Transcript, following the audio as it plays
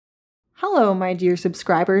Hello, my dear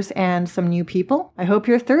subscribers and some new people. I hope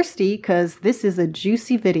you're thirsty because this is a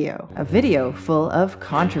juicy video. A video full of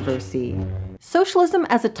controversy. Socialism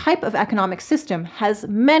as a type of economic system has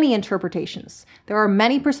many interpretations. There are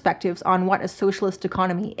many perspectives on what a socialist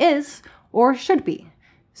economy is or should be.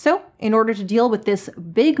 So, in order to deal with this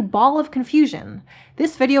big ball of confusion,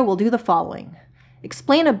 this video will do the following.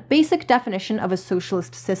 Explain a basic definition of a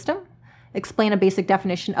socialist system, explain a basic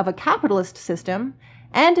definition of a capitalist system,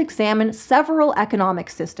 and examine several economic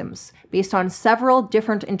systems based on several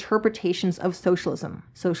different interpretations of socialism: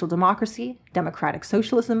 social democracy, democratic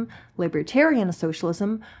socialism, libertarian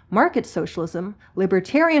socialism, market socialism,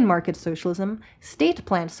 libertarian market socialism,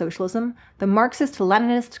 state-planned socialism, the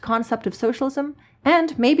Marxist-Leninist concept of socialism,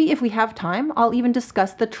 and maybe if we have time, I'll even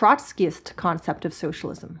discuss the Trotskyist concept of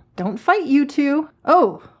socialism. Don't fight, you two!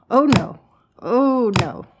 Oh no.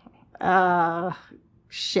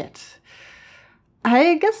 Shit.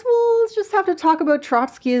 I guess we'll just have to talk about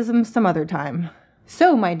Trotskyism some other time.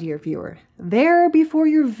 So, my dear viewer, there before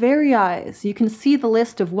your very eyes, you can see the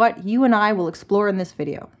list of what you and I will explore in this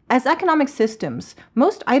video. As economic systems,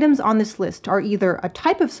 most items on this list are either a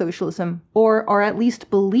type of socialism or are at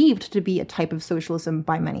least believed to be a type of socialism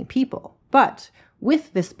by many people. But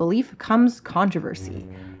with this belief comes controversy.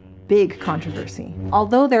 Big controversy.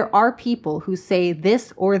 Although there are people who say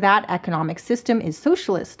this or that economic system is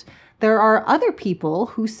socialist, there are other people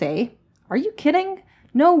who say, are you kidding?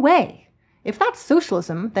 No way. If that's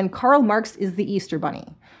socialism, then Karl Marx is the Easter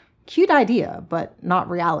Bunny. Cute idea, but not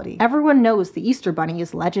reality. Everyone knows the Easter Bunny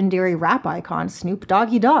is legendary rap icon Snoop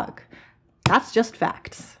Doggy Dogg. That's just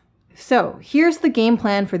facts. So here's the game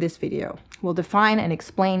plan for this video. We'll define and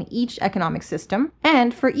explain each economic system,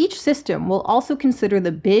 and for each system, we'll also consider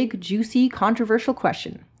the big, juicy, controversial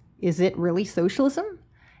question. Is it really socialism?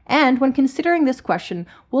 And when considering this question,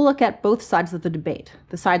 we'll look at both sides of the debate,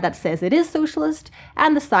 the side that says it is socialist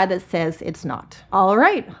and the side that says it's not. All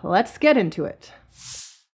right, let's get into it.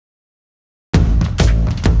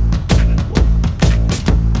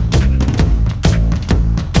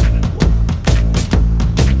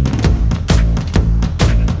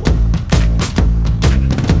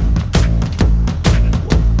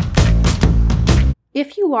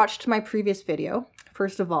 If you watched my previous video,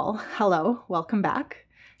 first of all, hello, welcome back.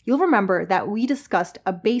 You'll remember that we discussed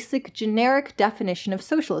a basic generic definition of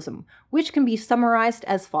socialism, which can be summarized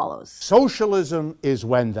as follows. Socialism is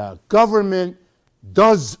when the government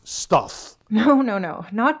does stuff. No,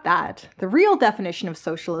 not that. The real definition of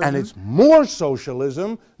socialism... And it's more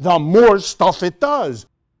socialism the more stuff it does.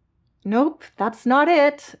 Nope, that's not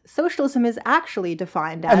it. Socialism is actually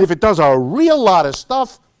defined as... And if it does a real lot of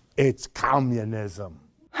stuff, it's communism.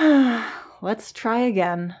 Let's try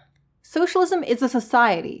again. Socialism is a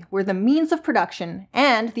society where the means of production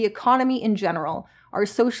and the economy in general are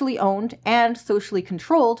socially owned and socially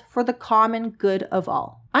controlled for the common good of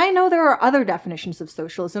all. I know there are other definitions of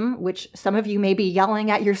socialism, which some of you may be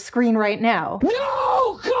yelling at your screen right now.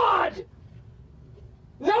 No, God!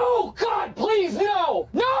 No, God, please, no!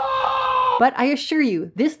 No! But I assure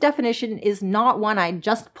you, this definition is not one I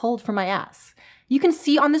just pulled from my ass. You can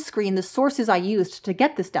see on the screen the sources I used to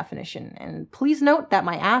get this definition, and please note that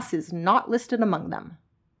my ass is not listed among them.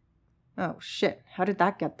 Oh shit, how did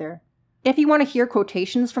that get there? If you want to hear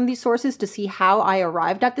quotations from these sources to see how I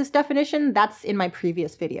arrived at this definition, that's in my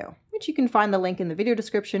previous video, which you can find the link in the video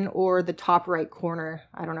description or the top right corner.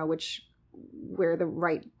 I don't know where the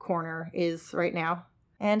right corner is right now.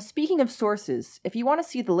 And speaking of sources, if you want to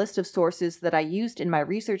see the list of sources that I used in my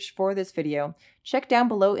research for this video, check down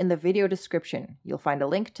below in the video description. You'll find a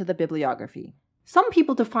link to the bibliography. Some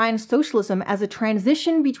people define socialism as a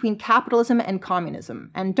transition between capitalism and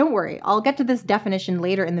communism, and don't worry, I'll get to this definition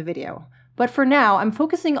later in the video. But for now, I'm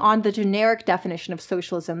focusing on the generic definition of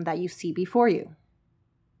socialism that you see before you.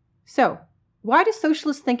 So, why do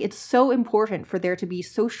socialists think it's so important for there to be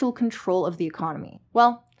social control of the economy?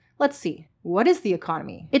 Well, let's see. What is the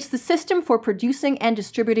economy? It's the system for producing and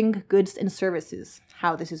distributing goods and services.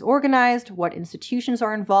 How this is organized, what institutions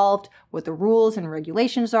are involved, what the rules and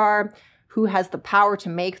regulations are, who has the power to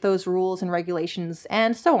make those rules and regulations,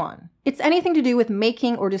 and so on. It's anything to do with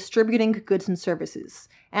making or distributing goods and services.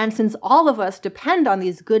 And since all of us depend on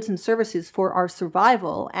these goods and services for our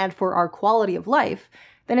survival and for our quality of life,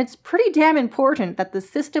 then it's pretty damn important that the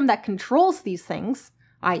system that controls these things,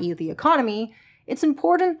 i.e. the economy, it's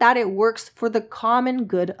important that it works for the common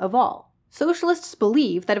good of all. Socialists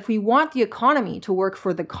believe that if we want the economy to work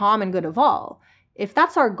for the common good of all, if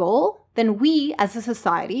that's our goal, then we, as a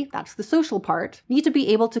society, that's the social part, need to be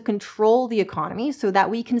able to control the economy so that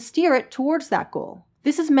we can steer it towards that goal.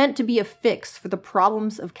 This is meant to be a fix for the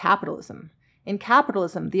problems of capitalism. In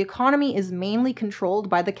capitalism, the economy is mainly controlled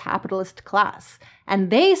by the capitalist class,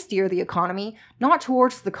 and they steer the economy not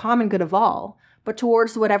towards the common good of all, but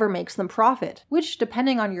towards whatever makes them profit, which,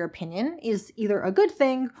 depending on your opinion, is either a good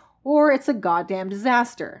thing or it's a goddamn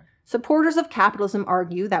disaster. Supporters of capitalism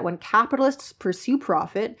argue that when capitalists pursue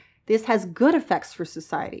profit, this has good effects for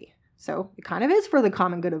society. So it kind of is for the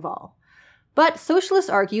common good of all. But socialists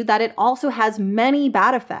argue that it also has many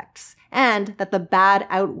bad effects, and that the bad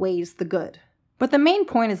outweighs the good. But the main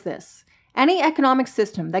point is this: any economic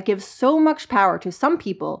system that gives so much power to some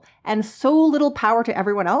people and so little power to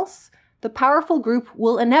everyone else, the powerful group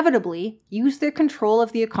will inevitably use their control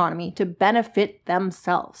of the economy to benefit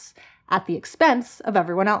themselves, at the expense of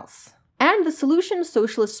everyone else. And the solution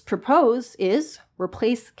socialists propose is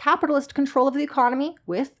replace capitalist control of the economy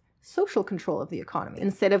with social control of the economy.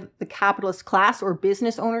 Instead of the capitalist class or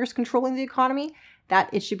business owners controlling the economy, that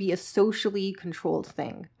it should be a socially controlled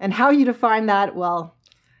thing. And how you define that, well,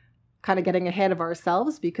 kind of getting ahead of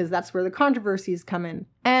ourselves because that's where the controversies come in.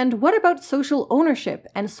 And what about social ownership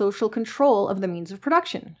and social control of the means of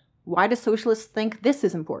production? Why do socialists think this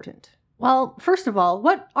is important? Well, first of all,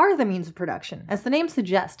 what are the means of production? As the name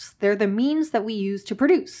suggests, they're the means that we use to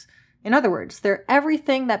produce. In other words, they're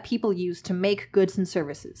everything that people use to make goods and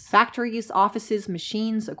services. Factories, offices,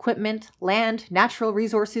 machines, equipment, land, natural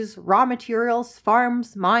resources, raw materials,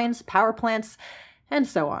 farms, mines, power plants, and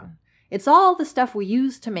so on. It's all the stuff we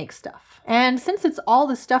use to make stuff. And since it's all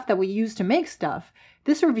the stuff that we use to make stuff,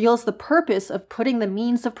 this reveals the purpose of putting the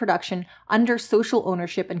means of production under social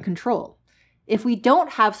ownership and control. If we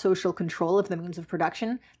don't have social control of the means of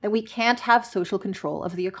production, then we can't have social control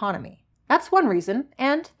of the economy. That's one reason,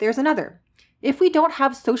 and there's another. If we don't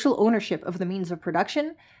have social ownership of the means of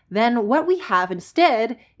production, then what we have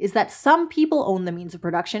instead is that some people own the means of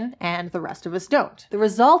production and the rest of us don't. The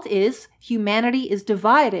result is humanity is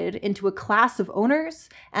divided into a class of owners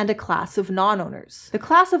and a class of non-owners. The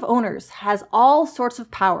class of owners has all sorts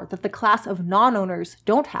of power that the class of non-owners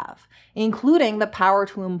don't have, including the power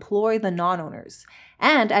to employ the non-owners,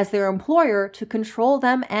 and as their employer to control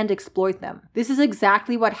them and exploit them. This is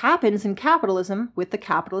exactly what happens in capitalism with the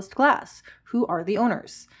capitalist class, who are the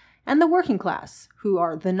owners, and the working class, who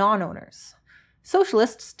are the non-owners.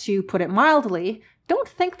 Socialists, to put it mildly, don't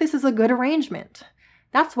think this is a good arrangement.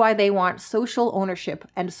 That's why they want social ownership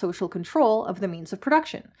and social control of the means of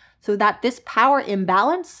production, so that this power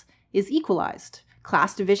imbalance is equalized,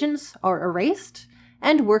 class divisions are erased,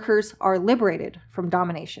 and workers are liberated from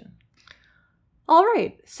domination. All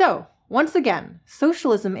right, so once again,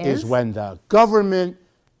 socialism is when the government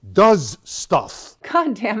does stuff.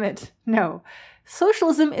 God damn it, no.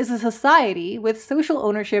 Socialism is a society with social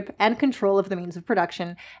ownership and control of the means of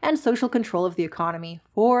production and social control of the economy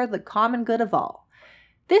for the common good of all.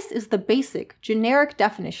 This is the basic, generic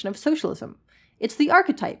definition of socialism. It's the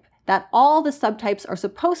archetype that all the subtypes are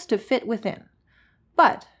supposed to fit within.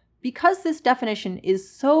 But because this definition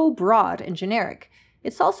is so broad and generic,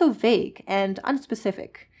 it's also vague and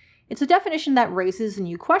unspecific. It's a definition that raises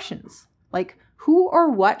new questions, like who or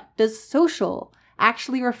what does social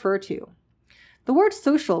actually refer to? The word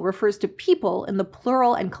social refers to people in the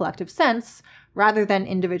plural and collective sense, rather than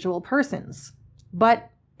individual persons. But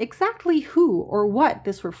exactly who or what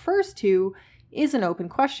this refers to is an open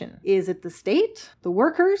question. Is it the state, the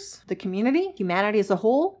workers, the community, humanity as a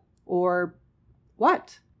whole, or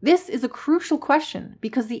what? This is a crucial question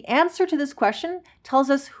because the answer to this question tells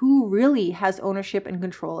us who really has ownership and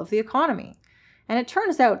control of the economy. And it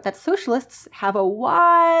turns out that socialists have a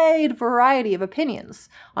wide variety of opinions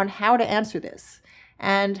on how to answer this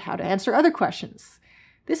and how to answer other questions.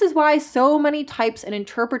 This is why so many types and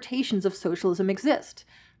interpretations of socialism exist,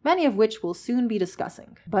 many of which we'll soon be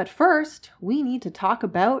discussing. But first, we need to talk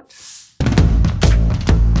about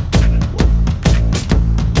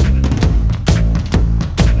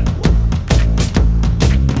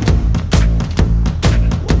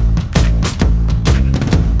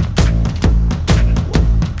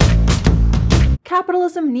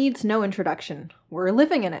capitalism needs no introduction. We're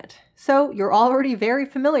living in it. So you're already very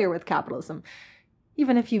familiar with capitalism,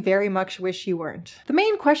 even if you very much wish you weren't. The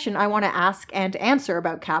main question I want to ask and answer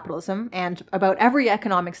about capitalism, and about every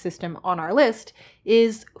economic system on our list,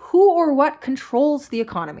 is who or what controls the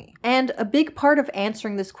economy? And a big part of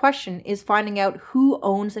answering this question is finding out who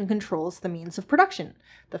owns and controls the means of production,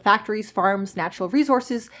 the factories, farms, natural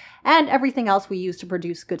resources, and everything else we use to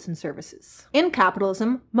produce goods and services. In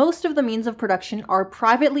capitalism, most of the means of production are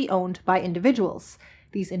privately owned by individuals.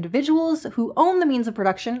 These individuals who own the means of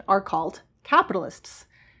production are called capitalists.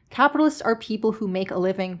 Capitalists are people who make a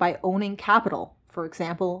living by owning capital, For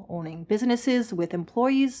example, owning businesses with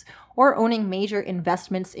employees or owning major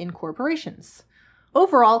investments in corporations.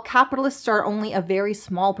 Overall, capitalists are only a very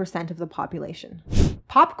small percent of the population.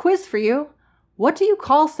 Pop quiz for you. What do you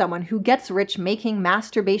call someone who gets rich making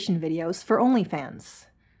masturbation videos for OnlyFans?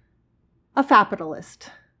 A fapitalist.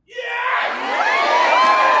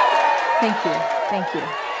 Thank you.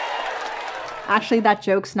 Actually, that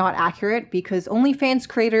joke's not accurate because OnlyFans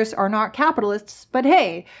creators are not capitalists, but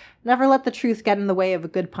hey, never let the truth get in the way of a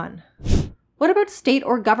good pun. What about state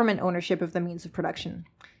or government ownership of the means of production?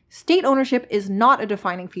 State ownership is not a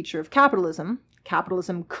defining feature of capitalism.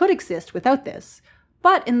 Capitalism could exist without this.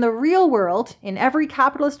 But in the real world, in every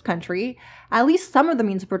capitalist country, at least some of the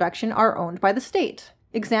means of production are owned by the state.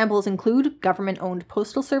 Examples include government-owned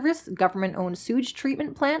postal service, government-owned sewage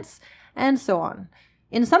treatment plants, and so on.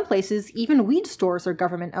 In some places, even weed stores are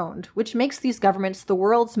government-owned, which makes these governments the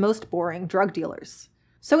world's most boring drug dealers.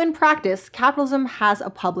 So in practice, capitalism has a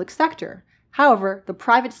public sector. However, the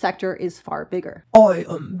private sector is far bigger. I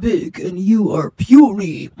am big and you are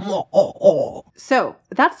puny. So,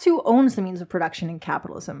 that's who owns the means of production in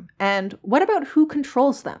capitalism. And what about who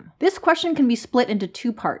controls them? This question can be split into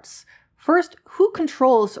two parts. First, who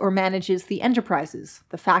controls or manages the enterprises,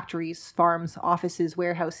 the factories, farms, offices,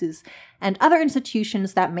 warehouses, and other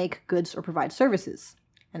institutions that make goods or provide services?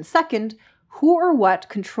 And second, who or what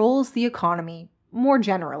controls the economy more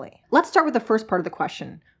generally? Let's start with the first part of the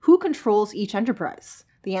question. Who controls each enterprise?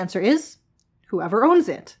 The answer is whoever owns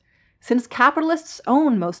it. Since capitalists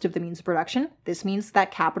own most of the means of production, this means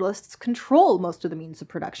that capitalists control most of the means of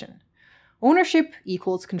production. Ownership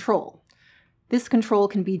equals control. This control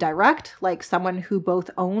can be direct, like someone who both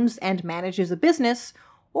owns and manages a business,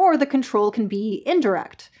 or the control can be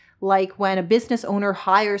indirect, like when a business owner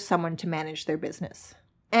hires someone to manage their business.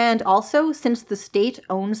 And also, since the state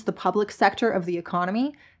owns the public sector of the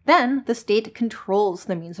economy, then the state controls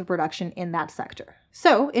the means of production in that sector.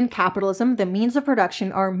 So, in capitalism, the means of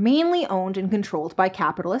production are mainly owned and controlled by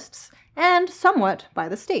capitalists, and somewhat by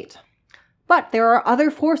the state. But there are other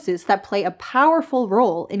forces that play a powerful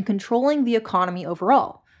role in controlling the economy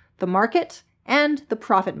overall: the market and the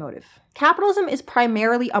profit motive. Capitalism is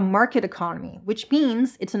primarily a market economy, which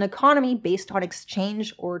means it's an economy based on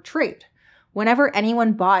exchange or trade. Whenever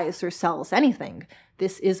anyone buys or sells anything,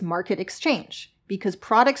 this is market exchange, because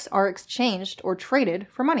products are exchanged or traded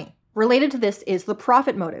for money. Related to this is the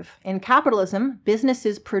profit motive. In capitalism,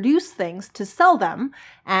 businesses produce things to sell them,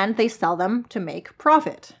 and they sell them to make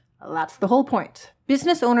profit. That's the whole point.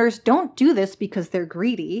 Business owners don't do this because they're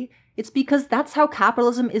greedy. It's because that's how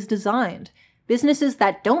capitalism is designed. Businesses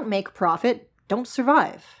that don't make profit don't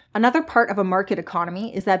survive. Another part of a market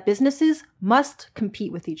economy is that businesses must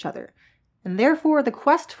compete with each other. And therefore, the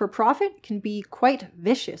quest for profit can be quite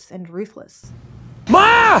vicious and ruthless.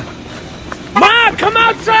 Ma! Ma, come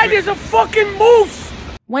outside! There's a fucking moose!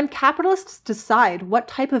 When capitalists decide what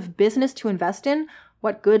type of business to invest in,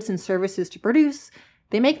 what goods and services to produce,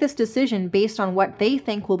 they make this decision based on what they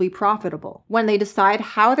think will be profitable. When they decide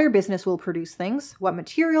how their business will produce things, what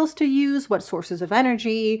materials to use, what sources of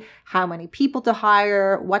energy, how many people to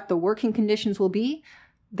hire, what the working conditions will be,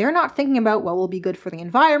 they're not thinking about what will be good for the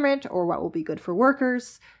environment or what will be good for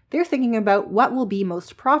workers. They're thinking about what will be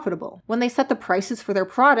most profitable. When they set the prices for their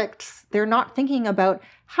products, they're not thinking about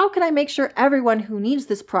how can I make sure everyone who needs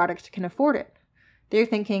this product can afford it. They're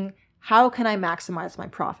thinking, how can I maximize my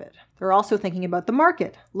profit? They're also thinking about the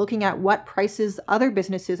market, looking at what prices other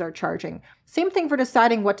businesses are charging. Same thing for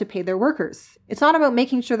deciding what to pay their workers. It's not about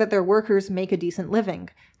making sure that their workers make a decent living.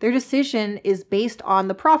 Their decision is based on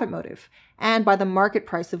the profit motive and by the market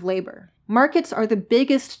price of labor. Markets are the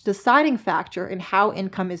biggest deciding factor in how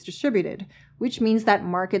income is distributed, which means that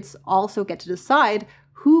markets also get to decide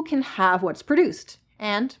who can have what's produced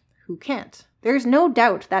and who can't. There's no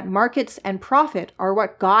doubt that markets and profit are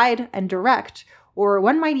what guide and direct, or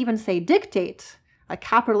one might even say dictate, a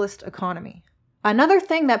capitalist economy. Another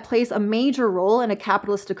thing that plays a major role in a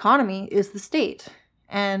capitalist economy is the state.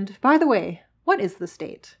 And by the way, what is the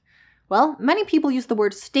state? Well, many people use the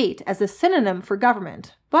word state as a synonym for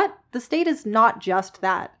government, but the state is not just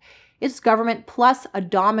that. It's government plus a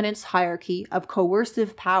dominance hierarchy of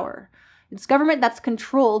coercive power. It's government that's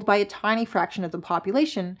controlled by a tiny fraction of the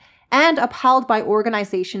population and upheld by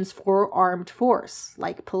organizations for armed force,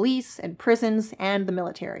 like police and prisons and the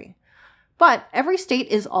military. But every state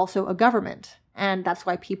is also a government, and that's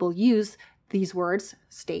why people use these words,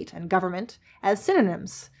 state and government, as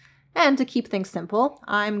synonyms. And to keep things simple,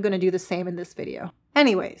 I'm going to do the same in this video.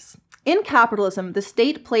 Anyways, in capitalism, the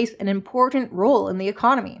state plays an important role in the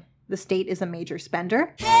economy. The state is a major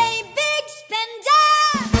spender. Hey, big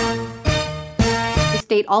spender! The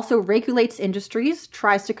state also regulates industries,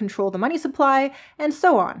 tries to control the money supply, and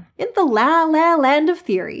so on. In the land of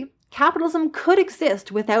theory, capitalism could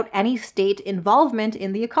exist without any state involvement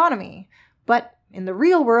in the economy. But in the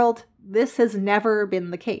real world, this has never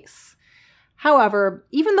been the case. However,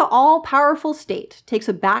 even the all-powerful state takes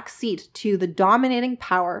a back seat to the dominating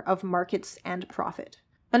power of markets and profit.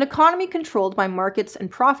 An economy controlled by markets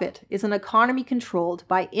and profit is an economy controlled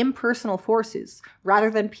by impersonal forces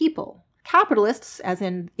rather than people. Capitalists, as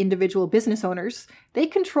in individual business owners, they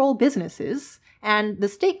control businesses, and the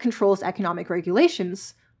state controls economic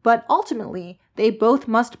regulations, but ultimately, they both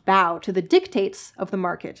must bow to the dictates of the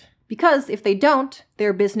market. Because if they don't,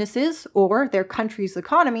 their businesses or their country's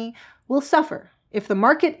economy will suffer. If the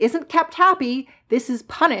market isn't kept happy, this is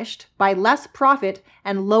punished by less profit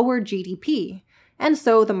and lower GDP. And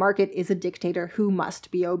so the market is a dictator who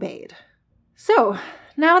must be obeyed. So,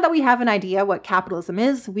 now that we have an idea what capitalism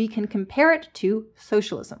is, we can compare it to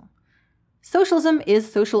socialism. Socialism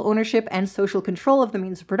is social ownership and social control of the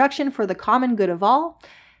means of production for the common good of all,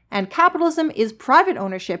 and capitalism is private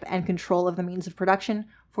ownership and control of the means of production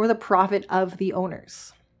for the profit of the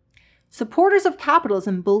owners. Supporters of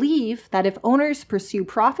capitalism believe that if owners pursue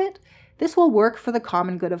profit, this will work for the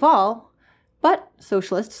common good of all, but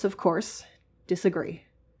socialists, of course, disagree.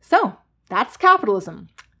 So, that's capitalism.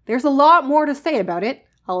 There's a lot more to say about it,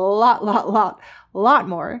 a lot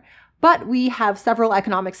more, but we have several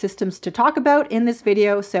economic systems to talk about in this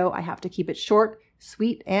video, so I have to keep it short,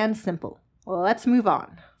 sweet, and simple. Let's move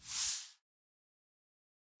on.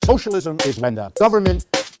 Socialism is when the government.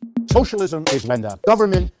 Socialism is when the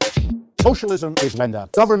government. Socialism is when the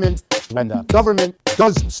government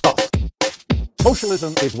does stuff.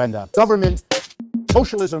 Socialism is when the government.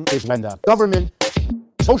 Socialism is when the government.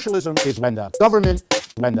 Socialism is when the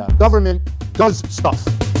government does stuff.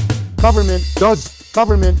 Government does,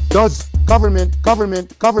 government does, government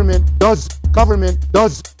does,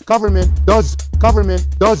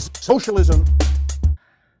 government does, socialism.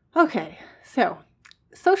 Okay, so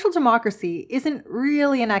social democracy isn't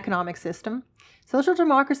really an economic system. Social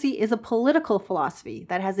democracy is a political philosophy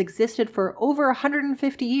that has existed for over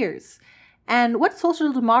 150 years. And what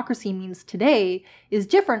social democracy means today is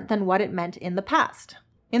different than what it meant in the past.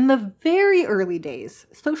 In the very early days,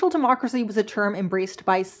 social democracy was a term embraced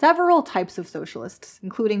by several types of socialists,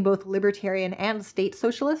 including both libertarian and state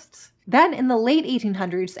socialists. Then, in the late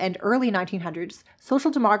 1800s and early 1900s, social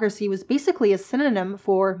democracy was basically a synonym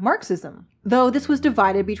for Marxism, though this was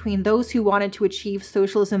divided between those who wanted to achieve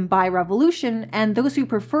socialism by revolution and those who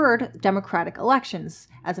preferred democratic elections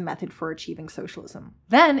as a method for achieving socialism.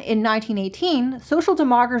 Then, in 1918, social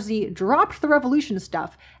democracy dropped the revolution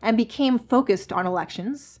stuff and became focused on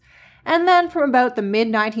elections. And then from about the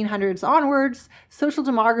mid-1900s onwards, social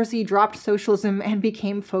democracy dropped socialism and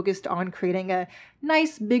became focused on creating a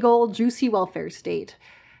nice, big old, juicy welfare state.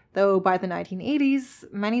 Though by the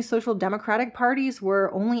 1980s, many social democratic parties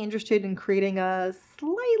were only interested in creating a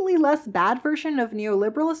slightly less bad version of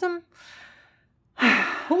neoliberalism.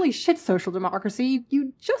 Holy shit, social democracy.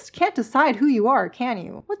 You just can't decide who you are, can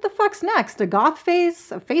you? What the fuck's next? A goth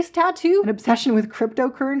face? A face tattoo? An obsession with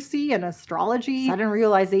cryptocurrency and astrology? Sudden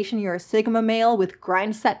realization you're a Sigma male with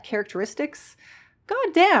grind set characteristics?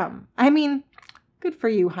 God damn. I mean, good for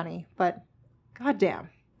you, honey, but god damn.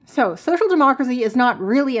 So, social democracy is not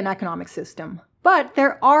really an economic system, but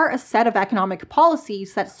there are a set of economic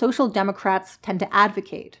policies that social democrats tend to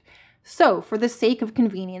advocate. So, for the sake of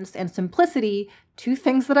convenience and simplicity, two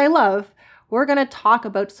things that I love, we're going to talk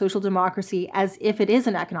about social democracy as if it is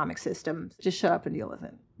an economic system. Just shut up and deal with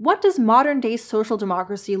it. What does modern-day social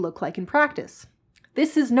democracy look like in practice?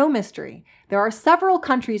 This is no mystery. There are several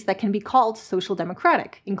countries that can be called social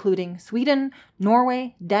democratic, including Sweden,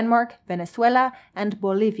 Norway, Denmark, Venezuela, and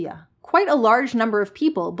Bolivia. Quite a large number of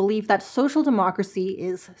people believe that social democracy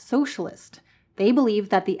is socialist. They believe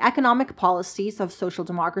that the economic policies of social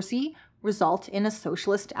democracy result in a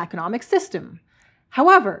socialist economic system.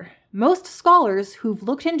 However, most scholars who've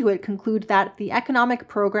looked into it conclude that the economic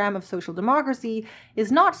program of social democracy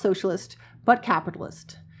is not socialist, but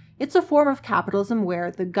capitalist. It's a form of capitalism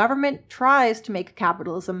where the government tries to make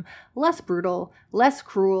capitalism less brutal, less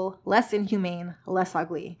cruel, less inhumane, less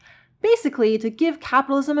ugly. Basically, to give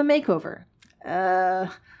capitalism a makeover.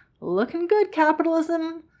 Looking good,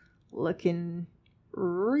 capitalism. Looking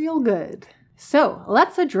real good. So,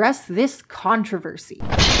 let's address this controversy.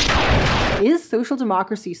 Is social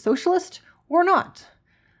democracy socialist or not?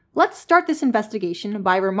 Let's start this investigation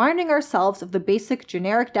by reminding ourselves of the basic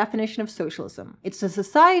generic definition of socialism. It's a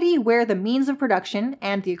society where the means of production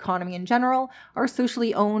and the economy in general are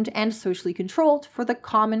socially owned and socially controlled for the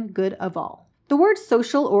common good of all. The word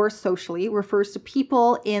social or socially refers to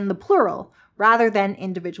people in the plural rather than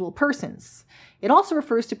individual persons. It also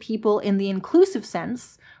refers to people in the inclusive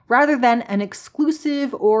sense rather than an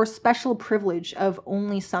exclusive or special privilege of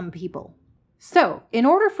only some people. So, in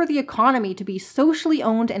order for the economy to be socially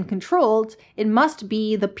owned and controlled, it must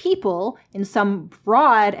be the people, in some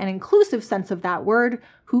broad and inclusive sense of that word,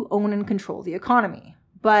 who own and control the economy.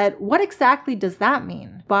 But what exactly does that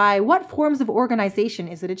mean? By what forms of organization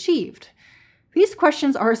is it achieved? These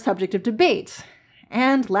questions are a subject of debate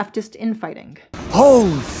and leftist infighting.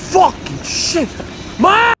 Holy fucking shit!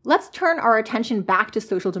 Let's turn our attention back to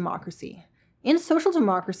social democracy. In social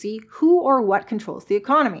democracy, who or what controls the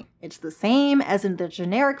economy? It's the same as in the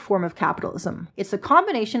generic form of capitalism. It's a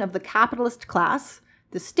combination of the capitalist class,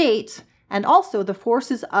 the state, and also the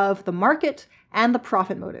forces of the market and the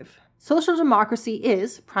profit motive. Social democracy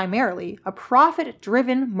is, primarily, a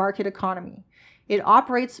profit-driven market economy. It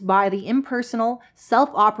operates by the impersonal,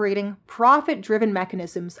 self-operating, profit-driven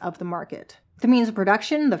mechanisms of the market. The means of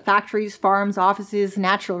production, the factories, farms, offices,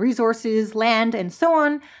 natural resources, land, and so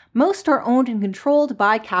on, most are owned and controlled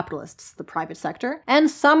by capitalists, the private sector, and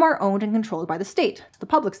some are owned and controlled by the state, the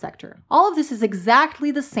public sector. All of this is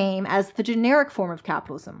exactly the same as the generic form of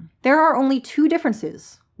capitalism. There are only two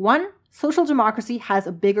differences. One, social democracy has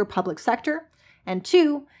a bigger public sector, and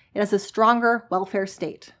two, it has a stronger welfare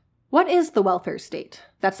state. What is the welfare state?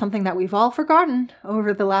 That's something that we've all forgotten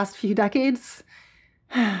over the last few decades.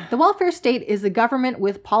 The welfare state is a government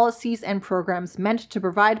with policies and programs meant to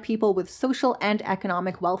provide people with social and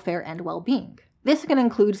economic welfare and well-being. This can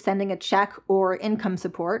include sending a check or income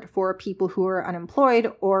support for people who are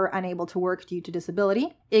unemployed or unable to work due to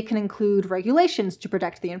disability. It can include regulations to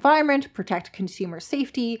protect the environment, protect consumer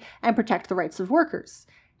safety, and protect the rights of workers.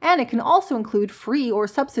 And it can also include free or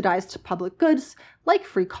subsidized public goods, like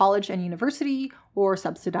free college and university, or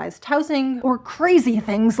subsidized housing, or crazy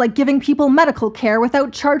things like giving people medical care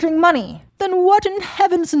without charging money. Then what in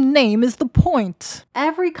heaven's name is the point?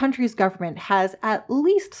 Every country's government has at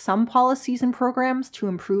least some policies and programs to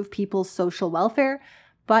improve people's social welfare,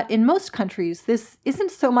 but in most countries, this isn't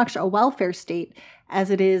so much a welfare state as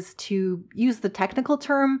it is, to use the technical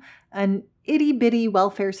term, an itty-bitty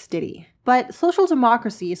welfare stitty. But social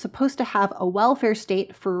democracy is supposed to have a welfare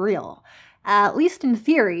state for real, at least in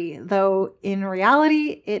theory, though in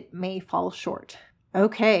reality, it may fall short.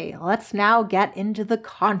 Okay, let's now get into the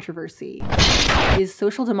controversy. Is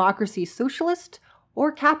social democracy socialist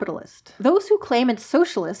or capitalist? Those who claim it's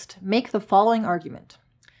socialist make the following argument.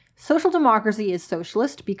 Social democracy is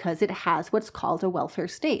socialist because it has what's called a welfare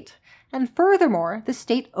state. And furthermore, the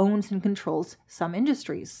state owns and controls some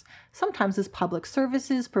industries, sometimes as public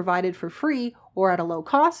services provided for free or at a low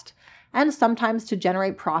cost, and sometimes to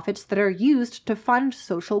generate profits that are used to fund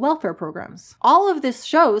social welfare programs. All of this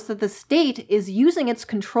shows that the state is using its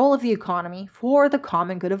control of the economy for the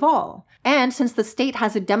common good of all. And since the state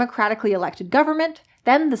has a democratically elected government,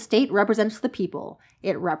 then the state represents the people.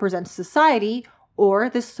 It represents society, or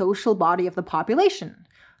the social body of the population.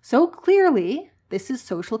 So clearly, this is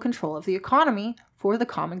social control of the economy for the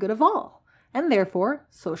common good of all, and therefore,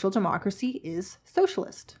 social democracy is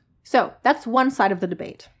socialist. So, that's one side of the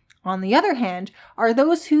debate. On the other hand, are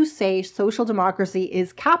those who say social democracy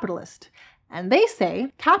is capitalist, and they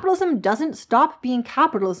say capitalism doesn't stop being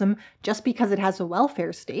capitalism just because it has a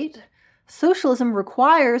welfare state. Socialism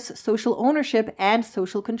requires social ownership and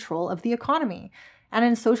social control of the economy. And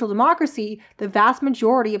in social democracy, the vast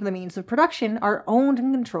majority of the means of production are owned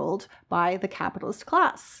and controlled by the capitalist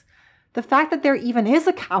class. The fact that there even is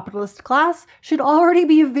a capitalist class should already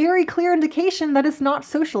be a very clear indication that it's not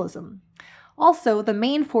socialism. Also, the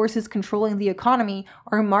main forces controlling the economy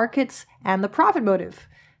are markets and the profit motive.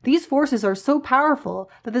 These forces are so powerful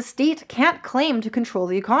that the state can't claim to control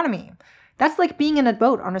the economy. That's like being in a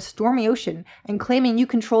boat on a stormy ocean and claiming you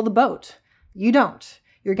control the boat. You don't.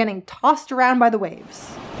 You're getting tossed around by the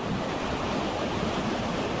waves.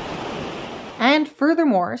 And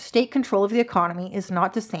furthermore, state control of the economy is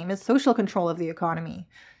not the same as social control of the economy.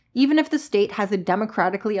 Even if the state has a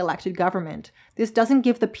democratically elected government, this doesn't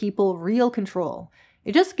give the people real control.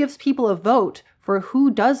 It just gives people a vote for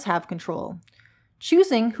who does have control.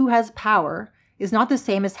 Choosing who has power is not the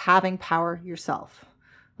same as having power yourself.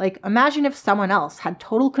 Like, imagine if someone else had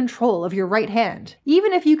total control of your right hand.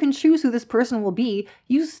 Even if you can choose who this person will be,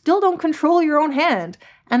 you still don't control your own hand.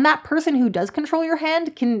 And that person who does control your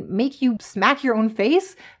hand can make you smack your own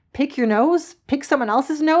face, pick your nose, pick someone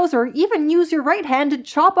else's nose, or even use your right hand to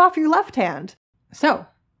chop off your left hand. So,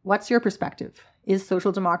 what's your perspective? Is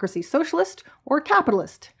social democracy socialist or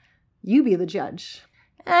capitalist? You be the judge.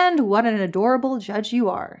 And what an adorable judge you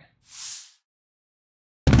are.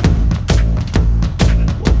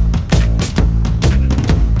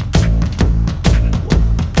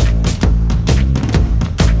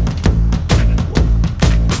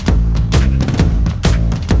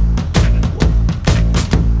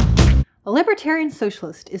 libertarian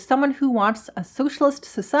socialist is someone who wants a socialist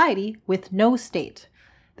society with no state.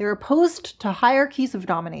 They're opposed to hierarchies of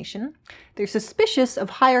domination, they're suspicious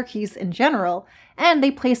of hierarchies in general, and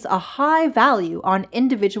they place a high value on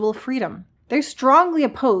individual freedom. They're strongly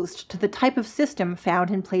opposed to the type of system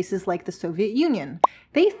found in places like the Soviet Union.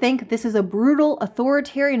 They think this is a brutal,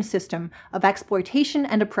 authoritarian system of exploitation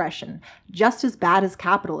and oppression, just as bad as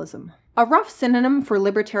capitalism. A rough synonym for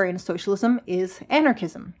libertarian socialism is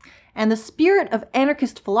anarchism, and the spirit of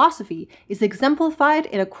anarchist philosophy is exemplified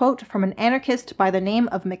in a quote from an anarchist by the name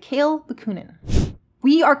of Mikhail Bakunin.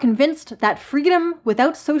 We are convinced that freedom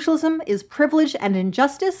without socialism is privilege and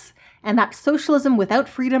injustice, and that socialism without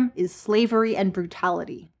freedom is slavery and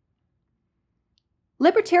brutality.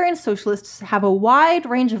 Libertarian socialists have a wide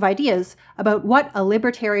range of ideas about what a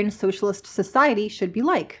libertarian socialist society should be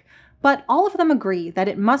like, but all of them agree that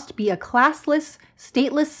it must be a classless,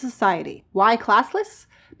 stateless society. Why classless?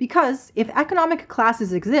 Because if economic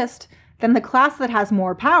classes exist, then the class that has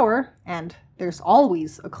more power, and there's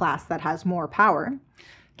always a class that has more power,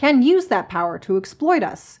 can use that power to exploit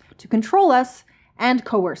us, to control us, and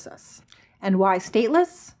coerce us. And why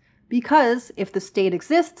stateless? Because if the state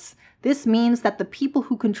exists, this means that the people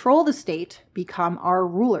who control the state become our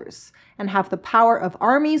rulers and have the power of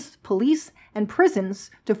armies, police, and prisons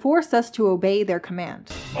to force us to obey their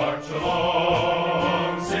command. March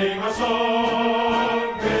along, sing a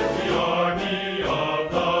song with the army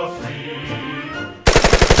of the free.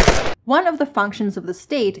 One of the functions of the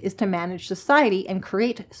state is to manage society and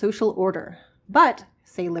create social order. But,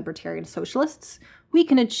 say libertarian socialists, we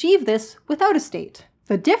can achieve this without a state.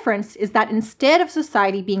 The difference is that instead of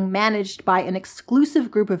society being managed by an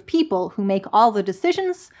exclusive group of people who make all the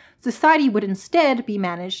decisions, society would instead be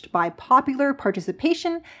managed by popular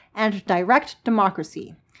participation and direct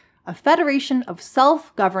democracy, a federation of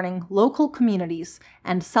self-governing local communities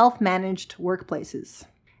and self-managed workplaces.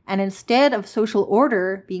 And instead of social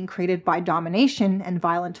order being created by domination and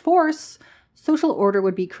violent force, social order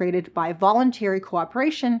would be created by voluntary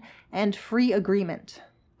cooperation and free agreement.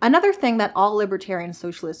 Another thing that all libertarian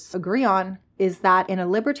socialists agree on is that in a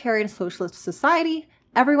libertarian socialist society,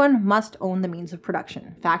 everyone must own the means of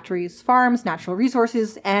production: factories, farms, natural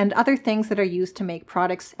resources, and other things that are used to make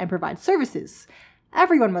products and provide services.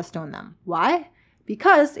 Everyone must own them. Why?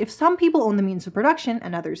 Because if some people own the means of production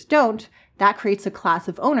and others don't, that creates a class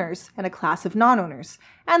of owners and a class of non-owners.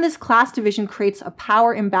 And this class division creates a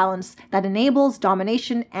power imbalance that enables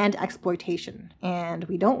domination and exploitation. And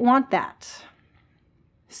we don't want that.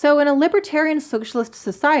 So in a libertarian socialist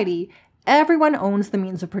society, everyone owns the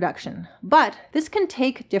means of production, but this can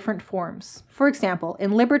take different forms. For example,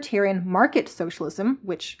 in libertarian market socialism,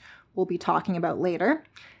 which we'll be talking about later,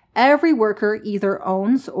 every worker either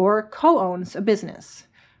owns or co-owns a business.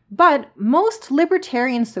 But most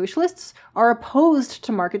libertarian socialists are opposed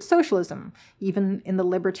to market socialism, even in the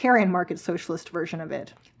libertarian market socialist version of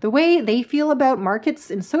it. The way they feel about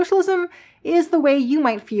markets in socialism is the way you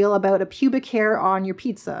might feel about a pubic hair on your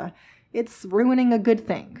pizza. It's ruining a good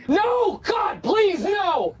thing. No! God, please,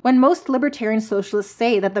 no! When most libertarian socialists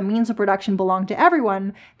say that the means of production belong to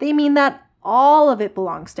everyone, they mean that all of it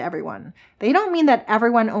belongs to everyone. They don't mean that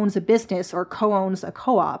everyone owns a business or co-owns a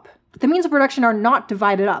co-op. The means of production are not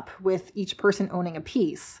divided up, with each person owning a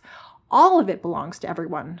piece. All of it belongs to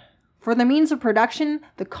everyone. For the means of production,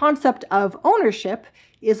 the concept of ownership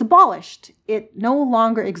is abolished. It no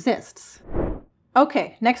longer exists.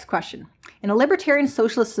 Okay, next question. In a libertarian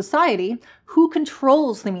socialist society, who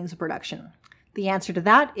controls the means of production? The answer to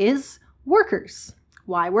that is workers.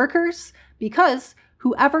 Why workers? Because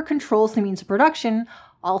whoever controls the means of production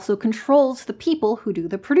also controls the people who do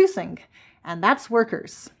the producing, and that's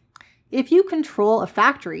workers. If you control a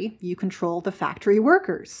factory, you control the factory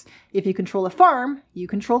workers. If you control a farm, you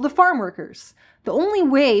control the farm workers. The only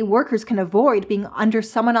way workers can avoid being under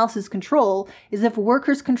someone else's control is if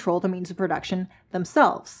workers control the means of production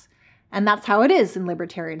themselves. And that's how it is in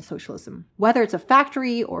libertarian socialism. Whether it's a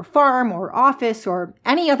factory or farm or office or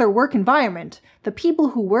any other work environment, the people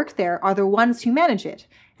who work there are the ones who manage it,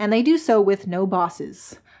 and they do so with no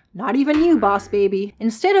bosses. Not even you, boss baby.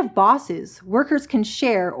 Instead of bosses, workers can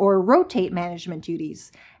share or rotate management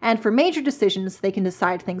duties, and for major decisions, they can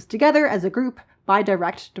decide things together as a group by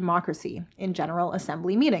direct democracy in General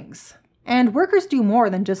Assembly meetings. And workers do more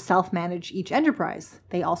than just self-manage each enterprise.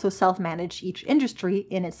 They also self-manage each industry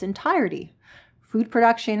in its entirety. Food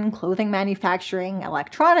production, clothing manufacturing,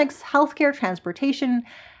 electronics, healthcare, transportation,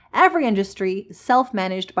 every industry is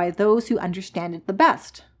self-managed by those who understand it the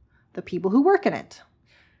best, the people who work in it.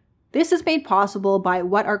 This is made possible by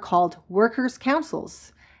what are called workers'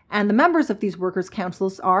 councils, and the members of these workers'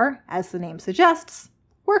 councils are, as the name suggests,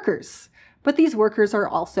 workers. But these workers are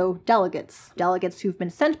also delegates who've been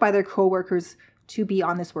sent by their co-workers to be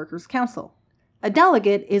on this workers' council. A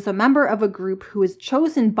delegate is a member of a group who is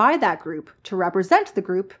chosen by that group to represent the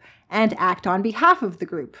group and act on behalf of the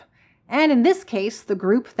group. And in this case, the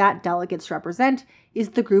group that delegates represent is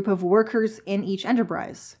the group of workers in each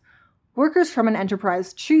enterprise. Workers from an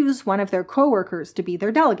enterprise choose one of their co-workers to be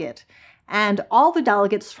their delegate, and all the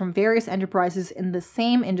delegates from various enterprises in the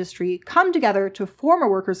same industry come together to form a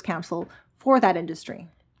workers' council for that industry.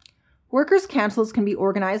 Workers' councils can be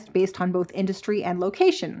organized based on both industry and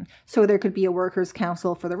location. So there could be a workers'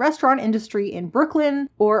 council for the restaurant industry in Brooklyn,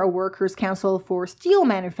 or a workers' council for steel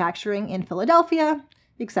manufacturing in Philadelphia,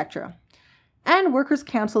 etc. And workers'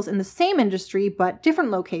 councils in the same industry but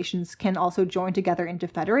different locations can also join together into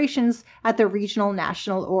federations at the regional,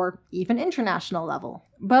 national, or even international level.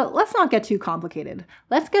 But let's not get too complicated.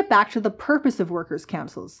 Let's get back to the purpose of workers'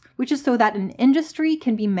 councils, which is so that an industry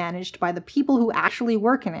can be managed by the people who actually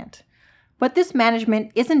work in it. But this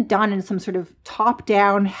management isn't done in some sort of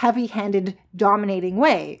top-down, heavy-handed, dominating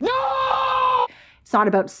way. No! It's not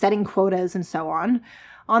about setting quotas and so on.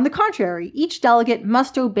 On the contrary, each delegate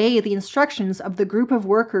must obey the instructions of the group of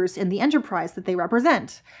workers in the enterprise that they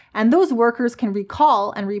represent, and those workers can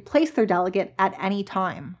recall and replace their delegate at any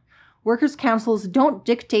time. Workers' councils don't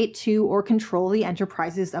dictate to or control the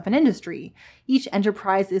enterprises of an industry. Each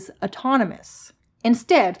enterprise is autonomous.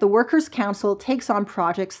 Instead, the Workers' Council takes on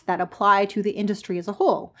projects that apply to the industry as a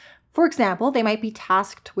whole. For example, they might be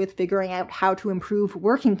tasked with figuring out how to improve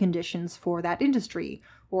working conditions for that industry,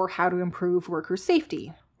 or how to improve worker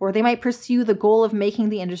safety. Or they might pursue the goal of making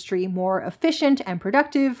the industry more efficient and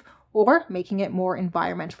productive, or making it more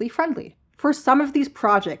environmentally friendly. For some of these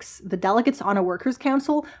projects, the delegates on a Workers'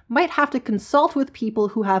 Council might have to consult with people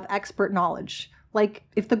who have expert knowledge. Like,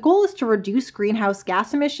 if the goal is to reduce greenhouse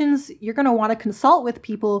gas emissions, you're going to want to consult with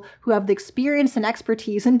people who have the experience and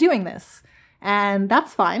expertise in doing this. And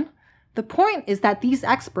that's fine. The point is that these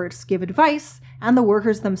experts give advice, and the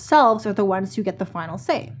workers themselves are the ones who get the final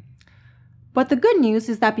say. But the good news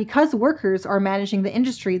is that because workers are managing the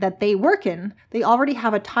industry that they work in, they already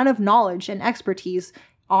have a ton of knowledge and expertise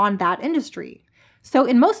on that industry. So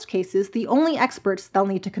in most cases, the only experts they'll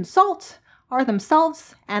need to consult are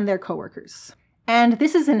themselves and their coworkers. And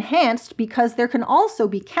this is enhanced because there can also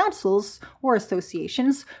be councils or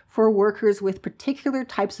associations for workers with particular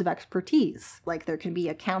types of expertise. Like there can be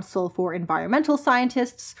a council for environmental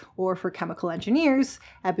scientists, or for chemical engineers,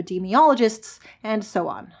 epidemiologists, and so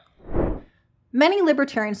on. Many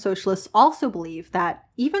libertarian socialists also believe that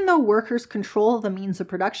even though workers control the means of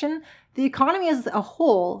production, the economy as a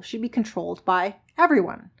whole should be controlled by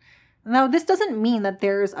everyone. Now, this doesn't mean that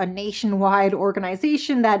there's a nationwide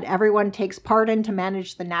organization that everyone takes part in to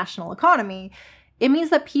manage the national economy. It means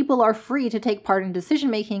that people are free to take part in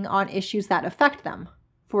decision-making on issues that affect them.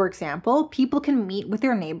 For example, people can meet with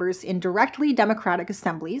their neighbors in directly democratic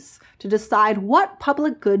assemblies to decide what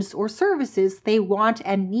public goods or services they want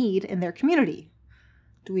and need in their community.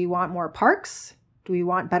 Do we want more parks? Do we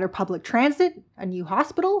want better public transit? A new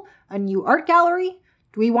hospital? A new art gallery?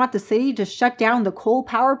 Do we want the city to shut down the coal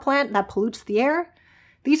power plant that pollutes the air?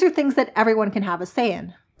 These are things that everyone can have a say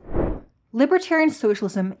in. Libertarian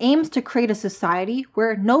socialism aims to create a society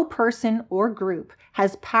where no person or group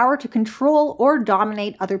has power to control or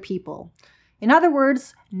dominate other people. In other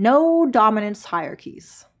words, no dominance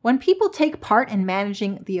hierarchies. When people take part in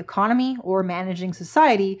managing the economy or managing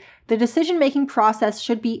society, the decision-making process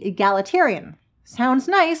should be egalitarian. Sounds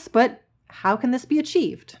nice, but how can this be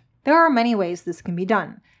achieved? There are many ways this can be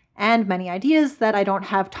done, and many ideas that I don't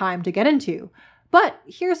have time to get into, but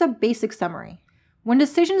here's a basic summary. When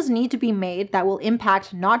decisions need to be made that will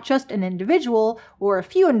impact not just an individual or a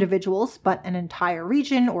few individuals, but an entire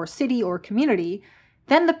region or city or community,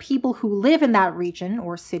 then the people who live in that region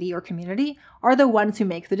or city or community are the ones who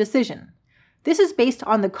make the decision. This is based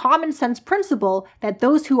on the common sense principle that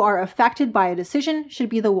those who are affected by a decision should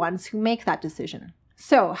be the ones who make that decision.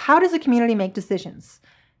 So, how does a community make decisions?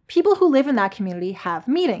 People who live in that community have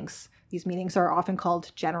meetings. These meetings are often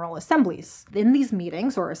called general assemblies. In these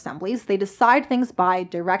meetings or assemblies, they decide things by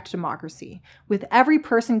direct democracy, with every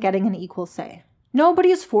person getting an equal say. Nobody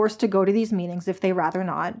is forced to go to these meetings if they rather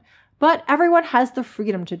not, but everyone has the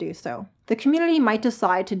freedom to do so. The community might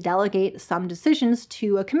decide to delegate some decisions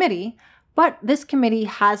to a committee, but this committee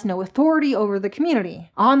has no authority over the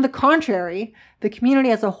community. On the contrary, the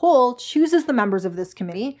community as a whole chooses the members of this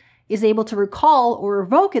committee, is able to recall or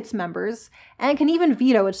revoke its members, and can even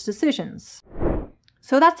veto its decisions.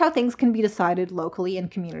 So that's how things can be decided locally in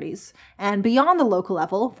communities. And beyond the local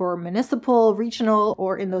level, for municipal, regional,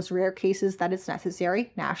 or in those rare cases that it's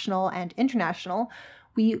necessary, national and international,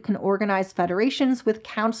 we can organize federations with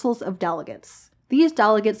councils of delegates. These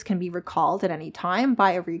delegates can be recalled at any time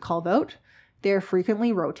by a recall vote. They're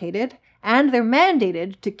frequently rotated, and they're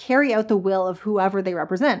mandated to carry out the will of whoever they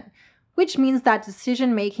represent, which means that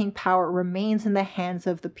decision-making power remains in the hands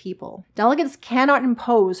of the people. Delegates cannot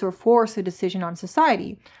impose or force a decision on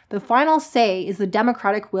society. The final say is the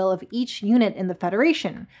democratic will of each unit in the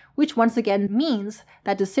federation, which once again means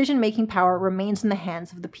that decision-making power remains in the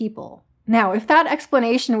hands of the people. Now, if that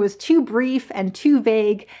explanation was too brief and too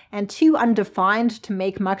vague and too undefined to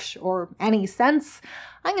make much or any sense,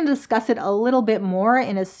 I'm going to discuss it a little bit more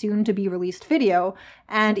in a soon-to-be-released video,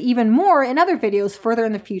 and even more in other videos further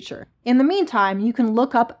in the future. In the meantime, you can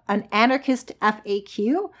look up an anarchist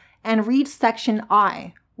FAQ and read section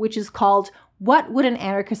I, which is called "What Would an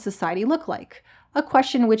Anarchist Society Look Like?" a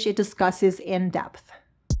question which it discusses in depth.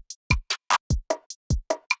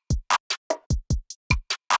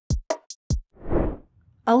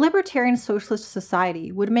 A libertarian socialist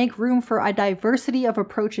society would make room for a diversity of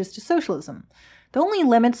approaches to socialism. The only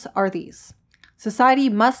limits are these. Society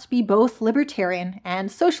must be both libertarian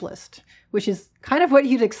and socialist, which is kind of what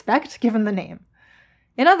you'd expect given the name.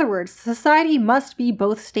 In other words, society must be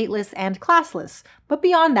both stateless and classless, but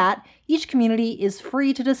beyond that, each community is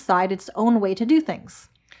free to decide its own way to do things.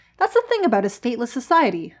 That's the thing about a stateless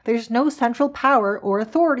society. There's no central power or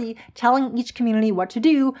authority telling each community what to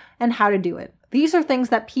do and how to do it. These are things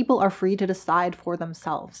that people are free to decide for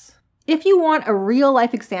themselves. If you want a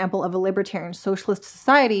real-life example of a libertarian socialist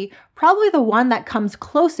society, probably the one that comes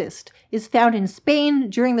closest is found in Spain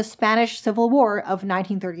during the Spanish Civil War of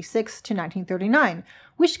 1936 to 1939,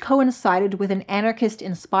 which coincided with an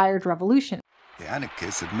anarchist-inspired revolution. The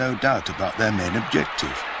anarchists had no doubt about their main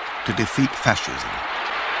objective, to defeat fascism.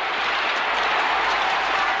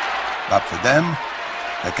 But for them,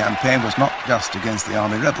 the campaign was not just against the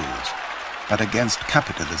army rebels, but against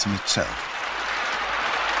capitalism itself.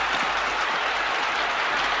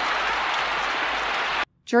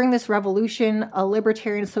 During this revolution, a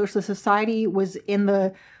libertarian socialist society was in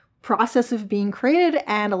the process of being created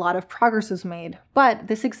and a lot of progress was made. But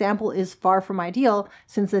this example is far from ideal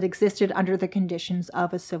since it existed under the conditions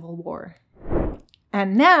of a civil war.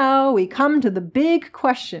 And now we come to the big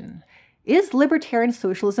question. Is libertarian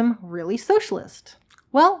socialism really socialist?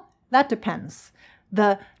 Well, that depends.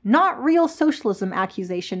 The not real socialism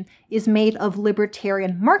accusation is made of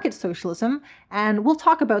libertarian market socialism, and we'll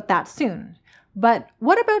talk about that soon. But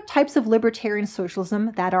what about types of libertarian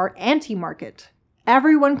socialism that are anti-market?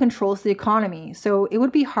 Everyone controls the economy, so it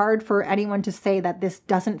would be hard for anyone to say that this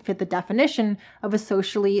doesn't fit the definition of a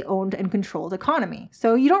socially owned and controlled economy.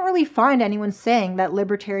 So you don't really find anyone saying that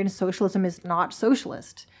libertarian socialism is not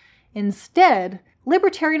socialist. Instead,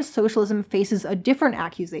 libertarian socialism faces a different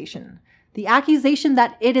accusation. The accusation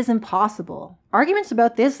that it is impossible. Arguments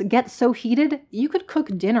about this get so heated, you could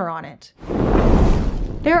cook dinner on it.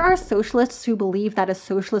 There are socialists who believe that a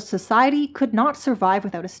socialist society could not survive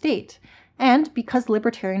without a state. And because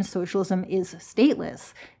libertarian socialism is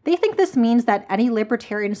stateless, they think this means that any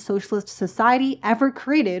libertarian socialist society ever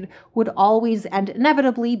created would always and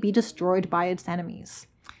inevitably be destroyed by its enemies.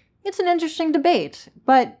 It's an interesting debate,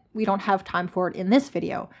 but we don't have time for it in this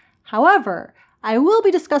video. However, I will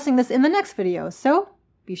be discussing this in the next video, so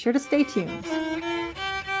be sure to stay tuned.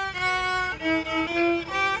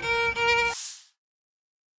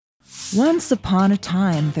 Once upon a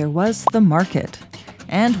time, there was the market.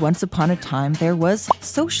 And once upon a time, there was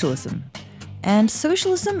socialism. And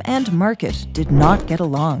socialism and market did not get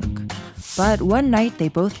along. But one night, they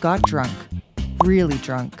both got drunk. Really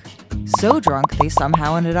drunk. So drunk, they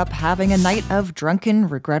somehow ended up having a night of drunken,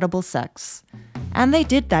 regrettable sex. And they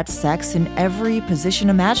did that sex in every position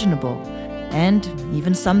imaginable, and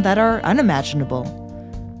even some that are unimaginable.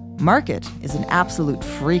 Market is an absolute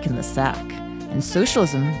freak in the sack, and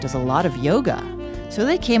socialism does a lot of yoga, so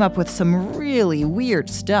they came up with some really weird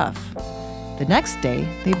stuff. The next day,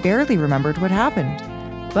 they barely remembered what happened,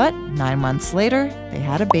 but 9 months later, they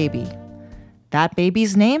had a baby. That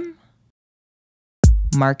baby's name?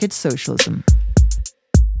 Market socialism.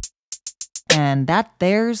 And that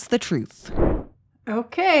there's the truth.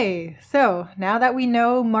 Okay, so now that we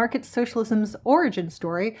know market socialism's origin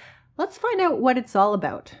story, let's find out what it's all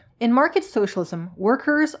about. In market socialism,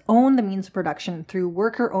 workers own the means of production through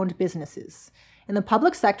worker-owned businesses. In the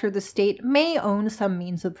public sector, the state may own some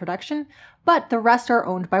means of production, but the rest are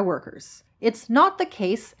owned by workers. It's not the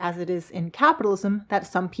case, as it is in capitalism, that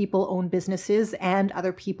some people own businesses and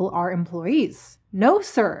other people are employees. No,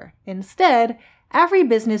 sir. Instead, every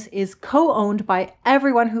business is co-owned by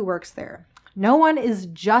everyone who works there. No one is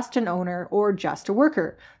just an owner or just a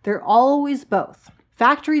worker. They're always both.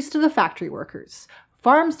 Factories to the factory workers,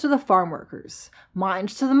 farms to the farm workers,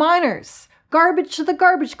 mines to the miners, garbage to the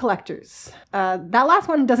garbage collectors. That last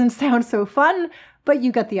one doesn't sound so fun, but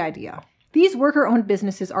you get the idea. These worker-owned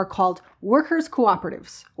businesses are called workers'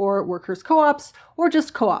 cooperatives, or workers' co-ops, or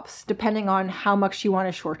just co-ops, depending on how much you want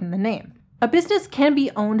to shorten the name. A business can be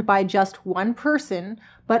owned by just one person,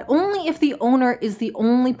 but only if the owner is the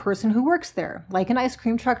only person who works there, like an ice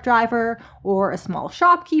cream truck driver, or a small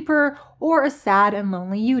shopkeeper, or a sad and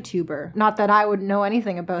lonely YouTuber. Not that I would know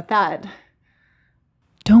anything about that.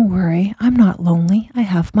 Don't worry, I'm not lonely. I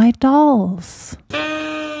have my dolls.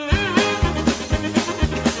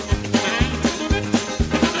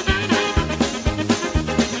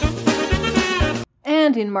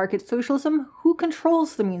 And in market socialism, who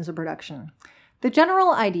controls the means of production? The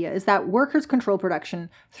general idea is that workers control production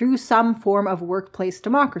through some form of workplace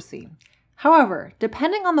democracy. However,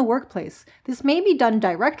 depending on the workplace, this may be done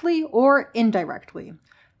directly or indirectly.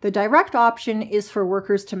 The direct option is for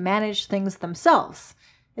workers to manage things themselves.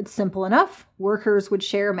 It's simple enough. Workers would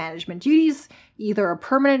share management duties, either a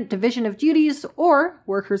permanent division of duties, or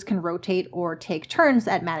workers can rotate or take turns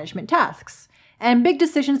at management tasks. And big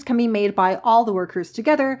decisions can be made by all the workers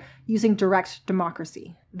together using direct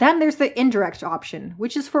democracy. Then there's the indirect option,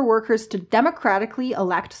 which is for workers to democratically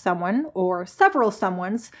elect someone or several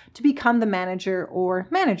someones to become the manager or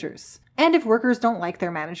managers. And if workers don't like their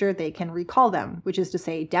manager, they can recall them, which is to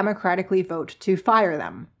say democratically vote to fire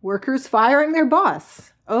them. Workers firing their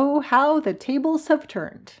boss. Oh, how the tables have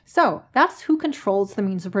turned. So that's who controls the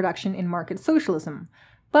means of production in market socialism.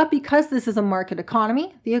 But because this is a market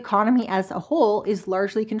economy, the economy as a whole is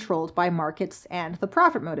largely controlled by markets and the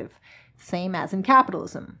profit motive, same as in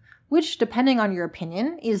capitalism, which, depending on your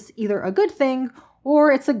opinion, is either a good thing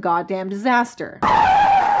or it's a goddamn disaster.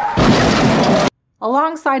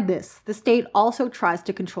 Alongside this, the state also tries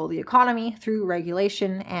to control the economy through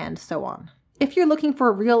regulation and so on. If you're looking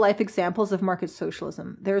for real-life examples of market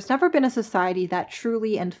socialism, there's never been a society that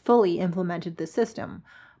truly and fully implemented this system.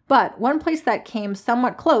 But one place that came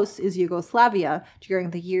somewhat close is Yugoslavia during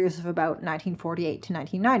the years of about 1948 to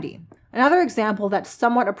 1990. Another example that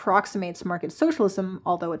somewhat approximates market socialism,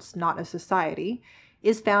 although it's not a society,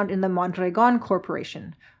 is found in the Mondragon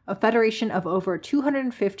Corporation, a federation of over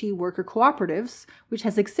 250 worker cooperatives which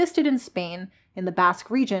has existed in Spain in the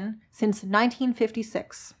Basque region since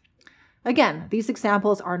 1956. Again, these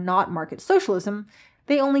examples are not market socialism,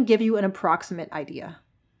 they only give you an approximate idea.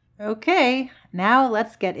 Okay, now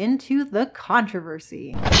let's get into the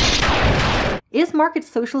controversy. Is market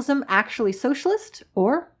socialism actually socialist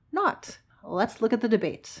or not? Let's look at the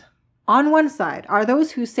debate. On one side are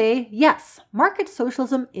those who say, yes, market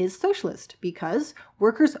socialism is socialist because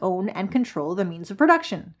workers own and control the means of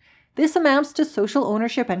production. This amounts to social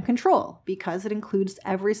ownership and control because it includes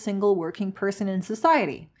every single working person in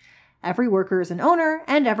society. Every worker is an owner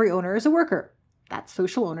and every owner is a worker. That's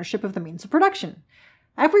social ownership of the means of production.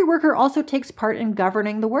 Every worker also takes part in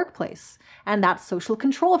governing the workplace, and that's social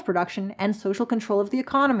control of production and social control of the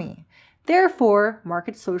economy. Therefore,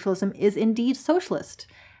 market socialism is indeed socialist,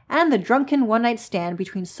 and the drunken one-night stand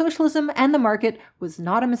between socialism and the market was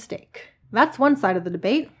not a mistake. That's one side of the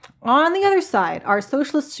debate. On the other side are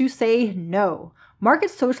socialists who say no, market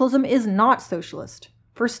socialism is not socialist.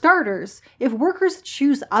 For starters, if workers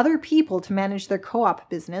choose other people to manage their co-op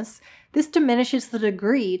business, this diminishes the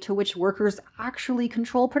degree to which workers actually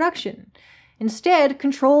control production. Instead,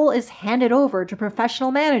 control is handed over to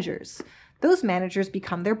professional managers. Those managers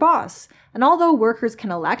become their boss, and although workers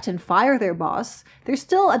can elect and fire their boss, there's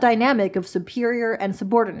still a dynamic of superior and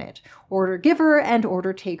subordinate, order giver and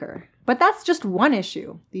order taker. But that's just one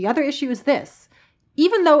issue. The other issue is this.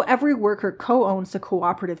 Even though every worker co-owns a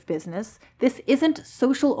cooperative business, this isn't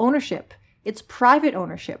social ownership, it's private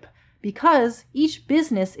ownership, because each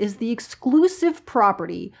business is the exclusive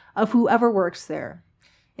property of whoever works there.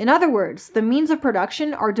 In other words, the means of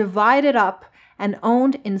production are divided up and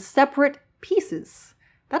owned in separate pieces.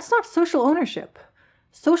 That's not social ownership.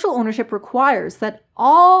 Social ownership requires that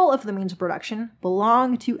all of the means of production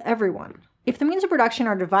belong to everyone. If the means of production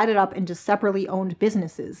are divided up into separately owned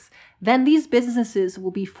businesses, then these businesses will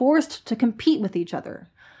be forced to compete with each other.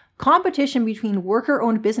 Competition between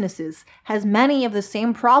worker-owned businesses has many of the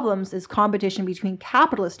same problems as competition between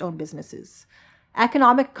capitalist-owned businesses.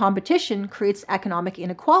 Economic competition creates economic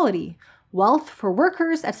inequality, wealth for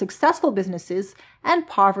workers at successful businesses, and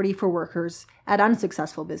poverty for workers at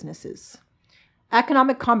unsuccessful businesses.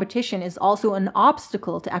 Economic competition is also an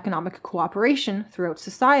obstacle to economic cooperation throughout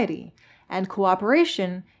society, and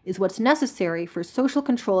cooperation is what's necessary for social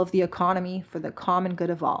control of the economy for the common good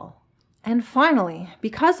of all. And finally,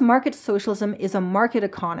 because market socialism is a market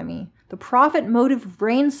economy, the profit motive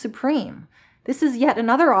reigns supreme. This is yet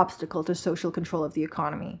another obstacle to social control of the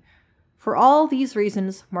economy. For all these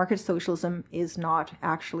reasons, market socialism is not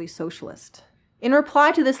actually socialist. In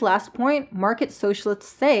reply to this last point, market socialists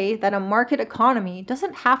say that a market economy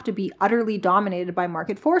doesn't have to be utterly dominated by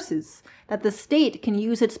market forces, that the state can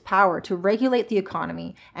use its power to regulate the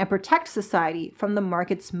economy and protect society from the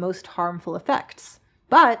market's most harmful effects.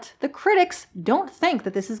 But the critics don't think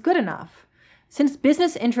that this is good enough. Since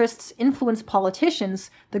business interests influence politicians,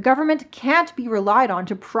 the government can't be relied on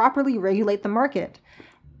to properly regulate the market.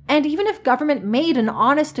 And even if government made an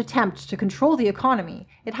honest attempt to control the economy,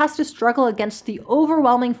 it has to struggle against the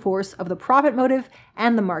overwhelming force of the profit motive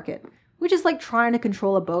and the market, which is like trying to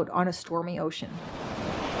control a boat on a stormy ocean.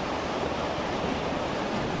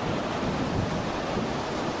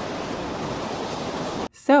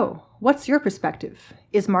 So, what's your perspective?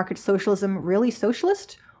 Is market socialism really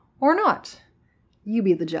socialist or not? You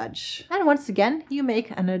be the judge. And once again, you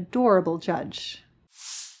make an adorable judge.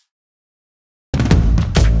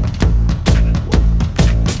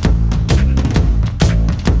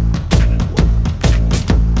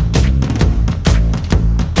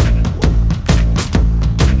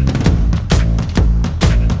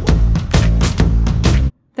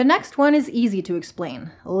 The next one is easy to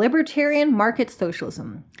explain: libertarian market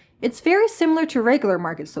socialism. It's very similar to regular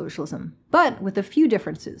market socialism, but with a few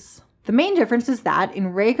differences. The main difference is that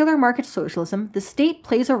in regular market socialism, the state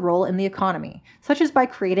plays a role in the economy, such as by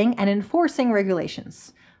creating and enforcing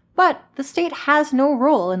regulations. But the state has no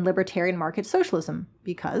role in libertarian market socialism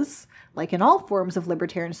because, like in all forms of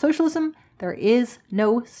libertarian socialism, there is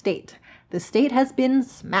no state. The state has been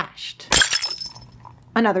smashed.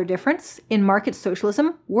 Another difference, in market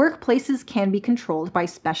socialism, workplaces can be controlled by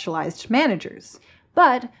specialized managers.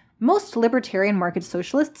 But most libertarian market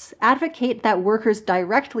socialists advocate that workers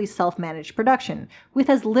directly self-manage production, with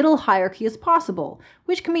as little hierarchy as possible,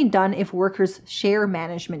 which can be done if workers share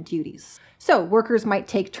management duties. So workers might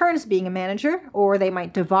take turns being a manager, or they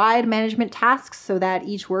might divide management tasks so that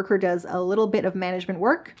each worker does a little bit of management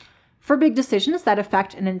work. For big decisions that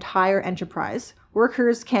affect an entire enterprise,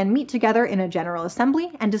 workers can meet together in a general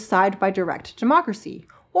assembly and decide by direct democracy,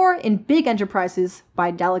 or in big enterprises by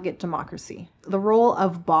delegate democracy. The role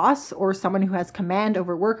of boss, or someone who has command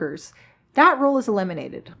over workers, that role is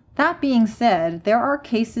eliminated. That being said, there are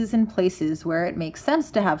cases and places where it makes sense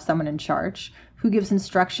to have someone in charge who gives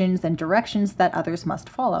instructions and directions that others must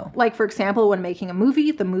follow. Like, for example, when making a movie,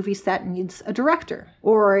 the movie set needs a director.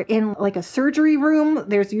 Or in like a surgery room,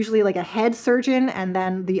 there's usually like a head surgeon, and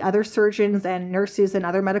then the other surgeons and nurses and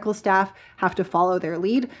other medical staff have to follow their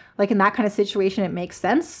lead. Like in that kind of situation, it makes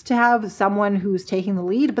sense to have someone who's taking the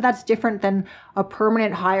lead, but that's different than a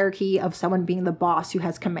permanent hierarchy of someone being the boss who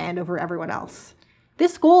has command over everyone else.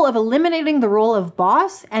 This goal of eliminating the role of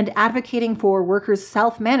boss and advocating for workers'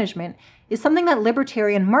 self-management is something that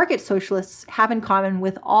libertarian market socialists have in common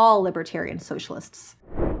with all libertarian socialists.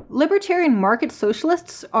 Libertarian market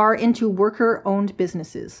socialists are into worker-owned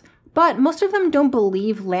businesses, but most of them don't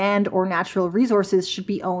believe land or natural resources should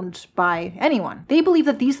be owned by anyone. They believe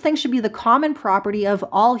that these things should be the common property of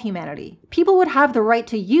all humanity. People would have the right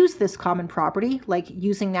to use this common property, like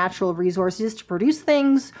using natural resources to produce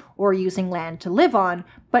things or using land to live on,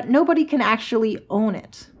 but nobody can actually own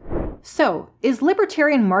it. So, is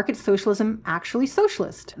libertarian market socialism actually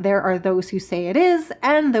socialist? There are those who say it is,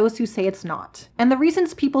 and those who say it's not. And the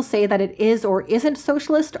reasons people say that it is or isn't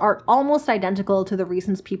socialist are almost identical to the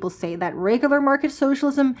reasons people say that regular market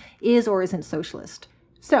socialism is or isn't socialist.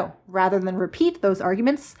 So, rather than repeat those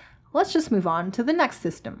arguments, let's just move on to the next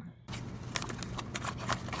system.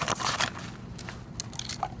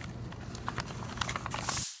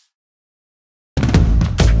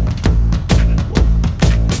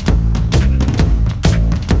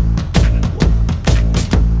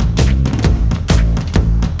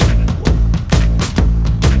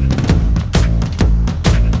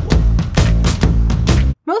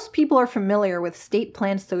 People are familiar with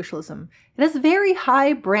state-planned socialism. It has very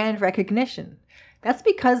high brand recognition. That's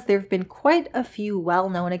because there have been quite a few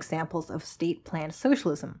well-known examples of state-planned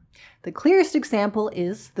socialism. The clearest example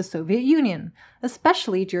is the Soviet Union,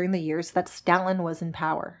 especially during the years that Stalin was in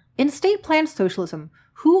power. In state-planned socialism,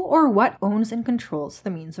 who or what owns and controls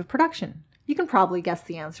the means of production? You can probably guess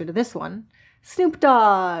the answer to this one. Snoop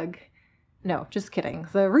Dogg! No, just kidding.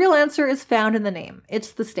 The real answer is found in the name.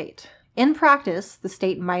 It's the state. In practice, the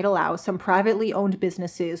state might allow some privately owned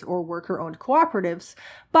businesses or worker-owned cooperatives,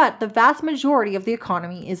 but the vast majority of the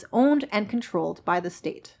economy is owned and controlled by the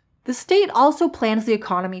state. The state also plans the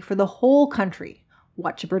economy for the whole country: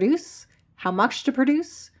 what to produce, how much to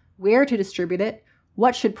produce, where to distribute it,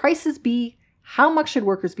 what should prices be, how much should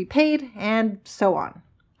workers be paid, and so on.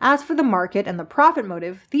 As for the market and the profit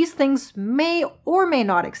motive, these things may or may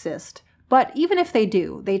not exist, but even if they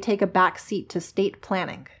do, they take a back seat to state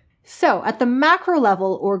planning. So, at the macro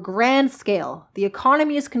level or grand scale, the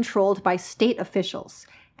economy is controlled by state officials,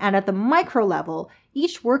 and at the micro level,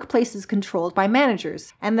 each workplace is controlled by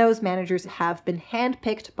managers, and those managers have been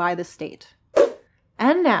handpicked by the state.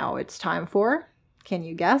 And now it's time for, can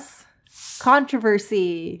you guess?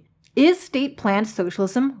 Controversy. Is state-planned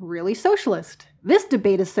socialism really socialist? This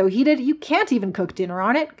debate is so heated you can't even cook dinner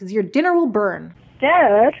on it, because your dinner will burn.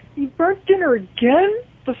 Dad, you burnt dinner again?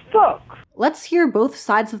 The fuck? Let's hear both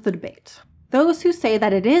sides of the debate. Those who say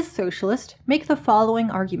that it is socialist make the following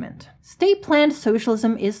argument. State-planned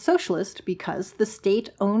socialism is socialist because the state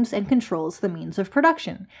owns and controls the means of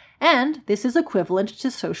production, and this is equivalent to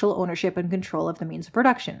social ownership and control of the means of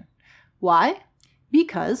production. Why?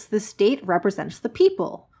 Because the state represents the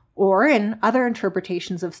people. Or, in other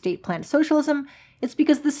interpretations of state-planned socialism, it's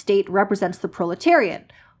because the state represents the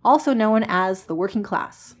proletariat, also known as the working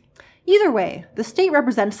class. Either way, the state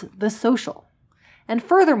represents the social. And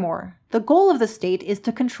furthermore, the goal of the state is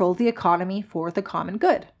to control the economy for the common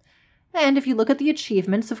good. And if you look at the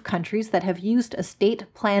achievements of countries that have used a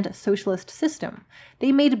state-planned socialist system,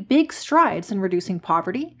 they made big strides in reducing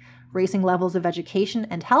poverty, raising levels of education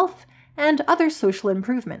and health, and other social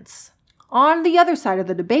improvements. On the other side of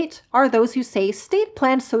the debate are those who say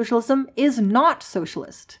state-planned socialism is not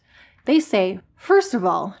socialist. They say, first of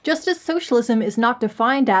all, just as socialism is not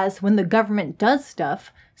defined as when the government does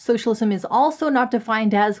stuff, socialism is also not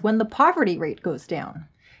defined as when the poverty rate goes down.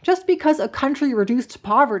 Just because a country reduced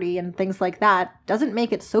poverty and things like that doesn't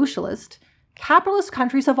make it socialist. Capitalist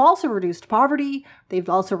countries have also reduced poverty, they've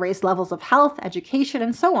also raised levels of health, education,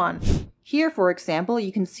 and so on. Here, for example,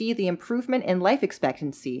 you can see the improvement in life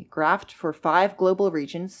expectancy, graphed for 5 global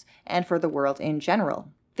regions and for the world in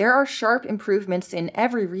general. There are sharp improvements in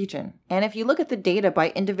every region, and if you look at the data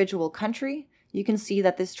by individual country, you can see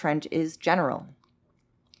that this trend is general.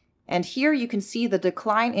 And here you can see the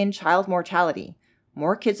decline in child mortality.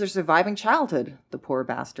 More kids are surviving childhood, the poor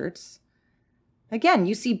bastards. Again,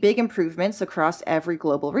 you see big improvements across every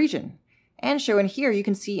global region. And shown here, you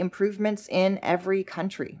can see improvements in every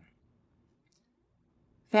country.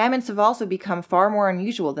 Famines have also become far more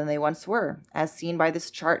unusual than they once were, as seen by this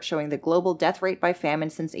chart showing the global death rate by famine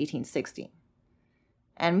since 1860.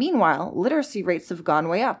 And meanwhile, literacy rates have gone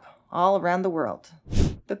way up, all around the world.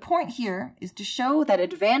 The point here is to show that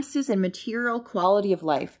advances in material quality of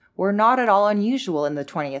life were not at all unusual in the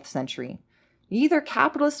 20th century. Neither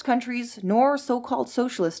capitalist countries nor so-called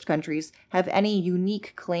socialist countries have any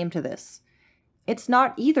unique claim to this. It's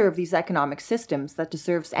not either of these economic systems that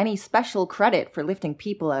deserves any special credit for lifting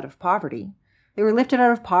people out of poverty. They were lifted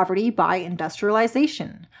out of poverty by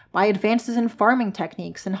industrialization, by advances in farming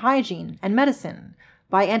techniques and hygiene and medicine,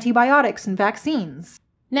 by antibiotics and vaccines.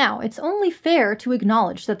 Now, it's only fair to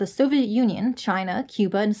acknowledge that the Soviet Union, China,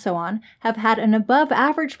 Cuba, and so on have had an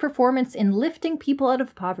above-average performance in lifting people out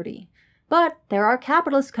of poverty. But there are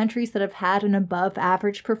capitalist countries that have had an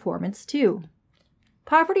above-average performance too.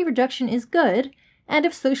 Poverty reduction is good, and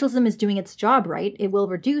if socialism is doing its job right, it will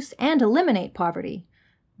reduce and eliminate poverty.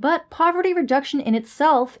 But poverty reduction in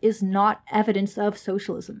itself is not evidence of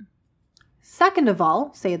socialism. Second of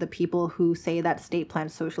all, say the people who say that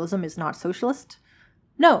state-planned socialism is not socialist.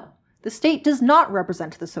 No, the state does not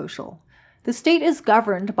represent the social. The state is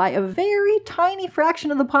governed by a very tiny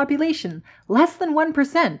fraction of the population, less than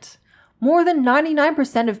 1%. More than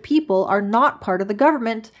 99% of people are not part of the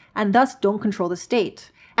government and thus don't control the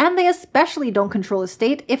state. And they especially don't control the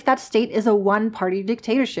state if that state is a one-party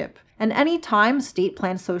dictatorship. And any time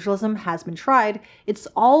state-planned socialism has been tried, it's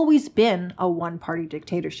always been a one-party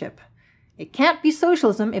dictatorship. It can't be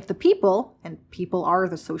socialism if the people, and people are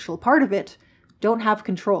the social part of it, don't have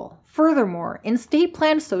control. Furthermore, in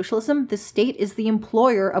state-planned socialism, the state is the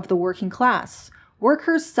employer of the working class.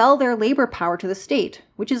 Workers sell their labor power to the state,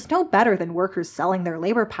 which is no better than workers selling their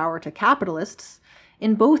labor power to capitalists.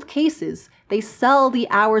 In both cases, they sell the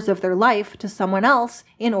hours of their life to someone else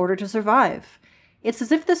in order to survive. It's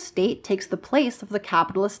as if the state takes the place of the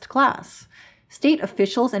capitalist class. State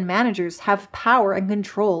officials and managers have power and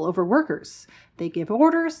control over workers. They give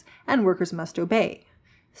orders, and workers must obey.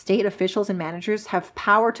 State officials and managers have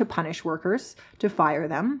power to punish workers, to fire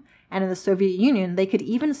them, and in the Soviet Union, they could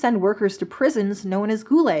even send workers to prisons known as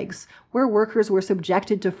gulags, where workers were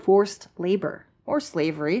subjected to forced labor, or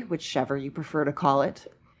slavery, whichever you prefer to call it.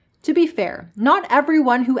 To be fair, not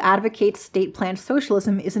everyone who advocates state-planned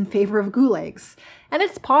socialism is in favor of gulags, and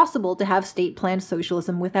it's possible to have state-planned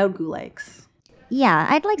socialism without gulags. Yeah,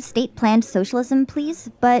 I'd like state-planned socialism, please,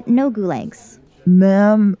 but no gulags.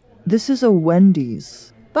 Ma'am, this is a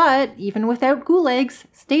Wendy's. But even without gulags,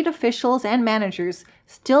 state officials and managers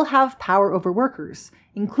still have power over workers,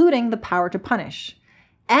 including the power to punish.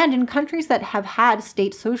 And in countries that have had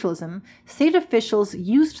state socialism, state officials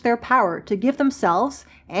used their power to give themselves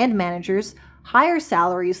and managers higher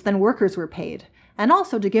salaries than workers were paid, and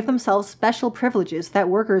also to give themselves special privileges that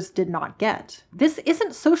workers did not get. This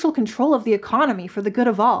isn't social control of the economy for the good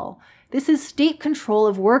of all. This is state control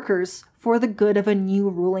of workers for the good of a new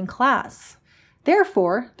ruling class.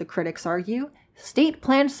 Therefore, the critics argue,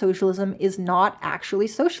 state-planned socialism is not actually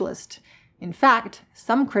socialist. In fact,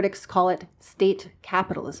 some critics call it state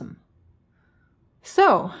capitalism.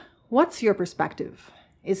 So, what's your perspective?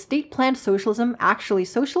 Is state-planned socialism actually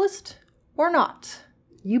socialist or not?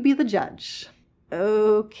 You be the judge.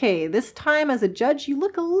 Okay, this time as a judge you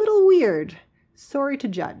look a little weird. Sorry to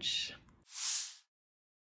judge.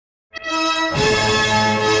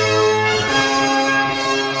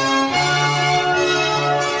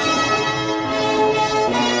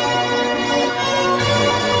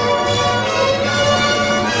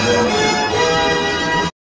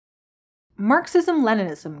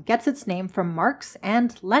 Marxism-Leninism gets its name from Marx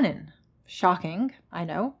and Lenin. Shocking, I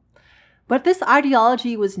know. But this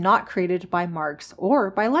ideology was not created by Marx or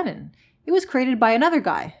by Lenin. It was created by another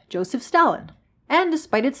guy, Joseph Stalin. And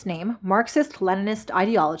despite its name, Marxist-Leninist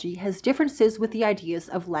ideology has differences with the ideas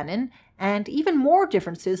of Lenin, and even more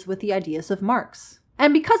differences with the ideas of Marx.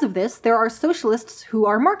 And because of this, there are socialists who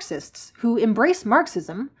are Marxists, who embrace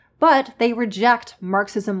Marxism, but they reject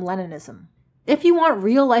Marxism-Leninism. If you want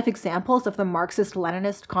real-life examples of the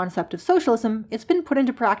Marxist-Leninist concept of socialism, it's been put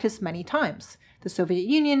into practice many times. The Soviet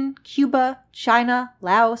Union, Cuba, China,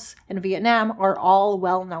 Laos, and Vietnam are all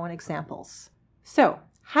well-known examples. So,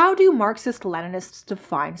 how do Marxist-Leninists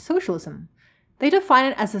define socialism? They define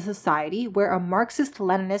it as a society where a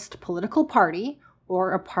Marxist-Leninist political party,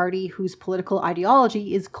 or a party whose political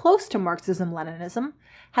ideology is close to Marxism-Leninism,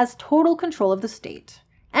 has total control of the state.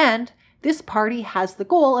 And this party has the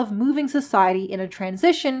goal of moving society in a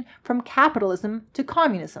transition from capitalism to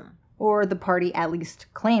communism, or the party at least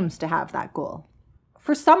claims to have that goal.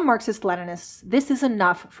 For some Marxist-Leninists, this is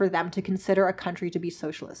enough for them to consider a country to be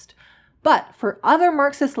socialist. But for other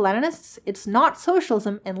Marxist-Leninists, it's not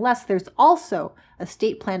socialism unless there's also a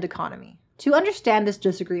state-planned economy. To understand this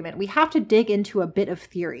disagreement, we have to dig into a bit of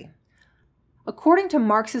theory. According to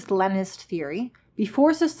Marxist-Leninist theory,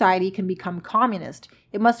 before society can become communist,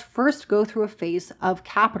 it must first go through a phase of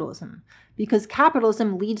capitalism, because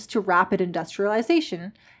capitalism leads to rapid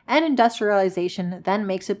industrialization, and industrialization then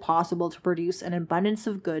makes it possible to produce an abundance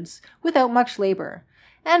of goods without much labor.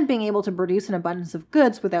 And being able to produce an abundance of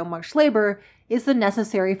goods without much labor is the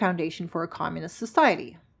necessary foundation for a communist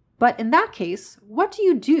society. But in that case, what do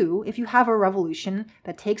you do if you have a revolution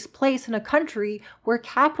that takes place in a country where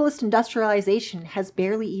capitalist industrialization has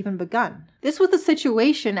barely even begun? This was the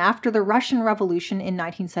situation after the Russian Revolution in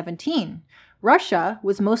 1917. Russia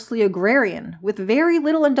was mostly agrarian, with very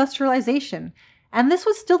little industrialization, and this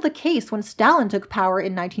was still the case when Stalin took power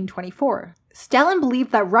in 1924. Stalin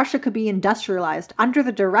believed that Russia could be industrialized under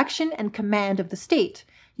the direction and command of the state,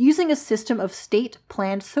 using a system of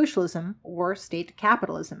state-planned socialism or state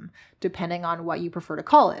capitalism, depending on what you prefer to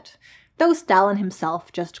call it, though Stalin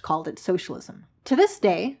himself just called it socialism. To this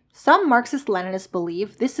day, some Marxist-Leninists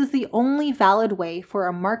believe this is the only valid way for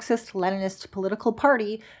a Marxist-Leninist political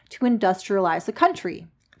party to industrialize a country.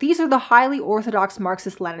 These are the highly orthodox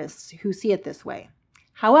Marxist-Leninists who see it this way.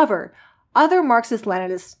 However, other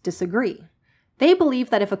Marxist-Leninists disagree. They believe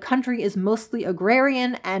that if a country is mostly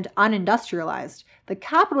agrarian and unindustrialized, the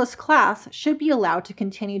capitalist class should be allowed to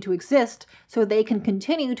continue to exist so they can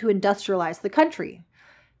continue to industrialize the country.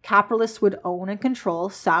 Capitalists would own and control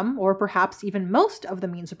some, or perhaps even most, of the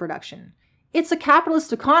means of production. It's a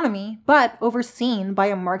capitalist economy, but overseen by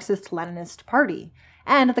a Marxist-Leninist party,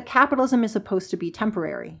 and the capitalism is supposed to be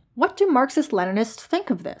temporary. What do Marxist-Leninists think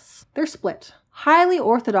of this? They're split. Highly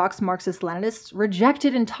orthodox Marxist-Leninists reject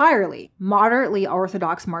it entirely. Moderately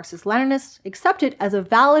orthodox Marxist-Leninists accept it as a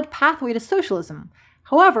valid pathway to socialism.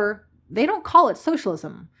 However, they don't call it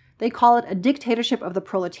socialism. They call it a dictatorship of the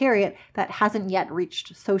proletariat that hasn't yet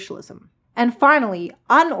reached socialism. And finally,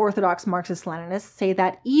 unorthodox Marxist-Leninists say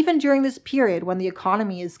that even during this period when the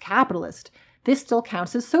economy is capitalist, this still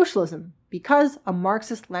counts as socialism, because a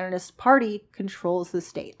Marxist-Leninist party controls the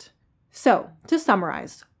state. So, to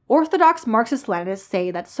summarize, orthodox Marxist-Leninists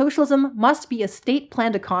say that socialism must be a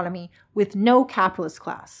state-planned economy with no capitalist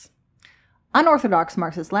class. Unorthodox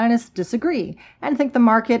Marxist-Leninists disagree and think the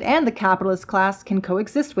market and the capitalist class can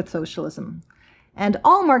coexist with socialism. And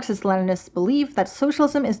all Marxist-Leninists believe that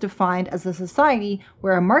socialism is defined as a society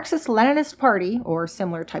where a Marxist-Leninist party, or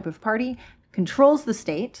similar type of party, controls the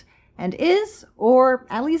state, and is, or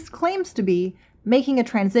at least claims to be, making a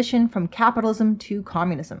transition from capitalism to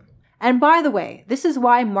communism. And by the way, this is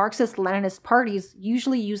why Marxist-Leninist parties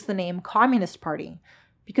usually use the name Communist Party,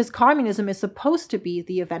 because communism is supposed to be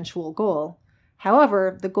the eventual goal.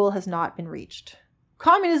 However, the goal has not been reached.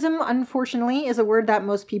 Communism, unfortunately, is a word that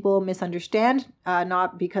most people misunderstand,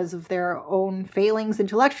 not because of their own failings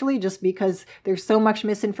intellectually, just because there's so much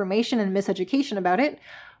misinformation and miseducation about it.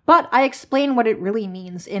 But I explain what it really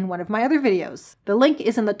means in one of my other videos. The link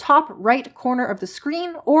is in the top right corner of the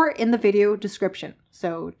screen or in the video description,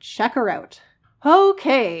 so check her out.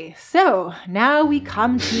 Okay, so now we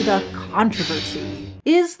come to the controversy.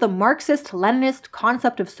 Is the Marxist-Leninist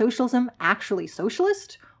concept of socialism actually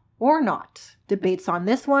socialist or not? Debates on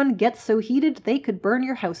this one get so heated they could burn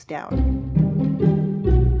your house down.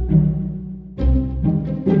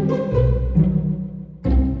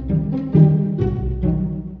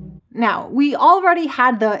 Now, we already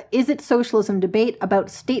had the is it socialism debate about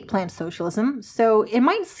state-planned socialism, so it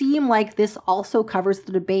might seem like this also covers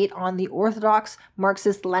the debate on the orthodox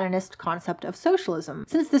Marxist-Leninist concept of socialism,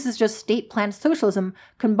 since this is just state-planned socialism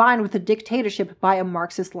combined with a dictatorship by a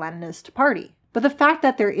Marxist-Leninist party. But the fact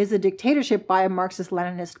that there is a dictatorship by a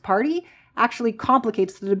Marxist-Leninist party actually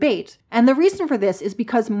complicates the debate. And the reason for this is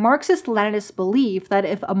because Marxist-Leninists believe that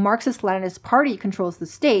if a Marxist-Leninist party controls the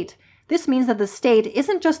state, this means that the state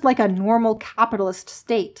isn't just like a normal capitalist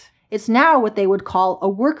state. It's now what they would call a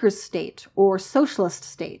workers' state or socialist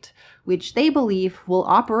state, which they believe will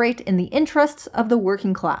operate in the interests of the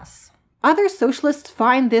working class. Other socialists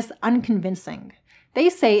find this unconvincing. They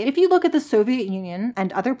say if you look at the Soviet Union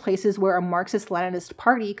and other places where a Marxist-Leninist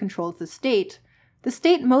party controls the state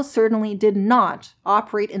most certainly did not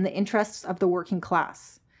operate in the interests of the working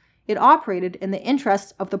class. It operated in the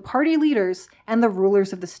interests of the party leaders and the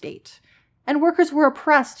rulers of the state, and workers were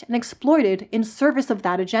oppressed and exploited in service of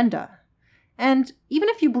that agenda. And even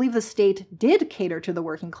if you believe the state did cater to the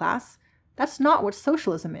working class, that's not what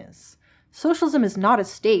socialism is. Socialism is not a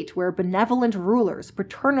state where benevolent rulers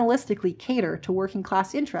paternalistically cater to working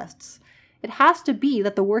class interests. It has to be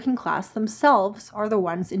that the working class themselves are the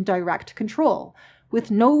ones in direct control,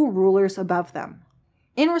 with no rulers above them.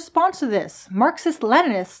 In response to this,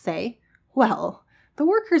 Marxist-Leninists say, well, the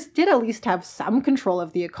workers did at least have some control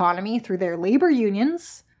of the economy through their labor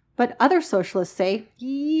unions. But other socialists say,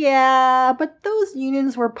 yeah, but those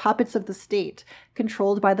unions were puppets of the state,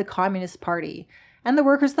 controlled by the Communist Party, and the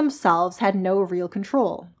workers themselves had no real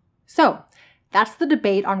control. So, that's the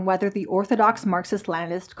debate on whether the orthodox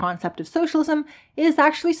Marxist-Leninist concept of socialism is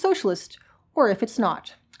actually socialist, or if it's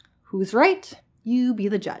not. Who's right? You be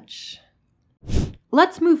the judge.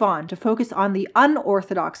 Let's move on to focus on the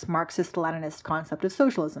unorthodox Marxist-Leninist concept of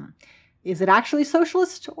socialism. Is it actually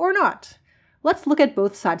socialist or not? Let's look at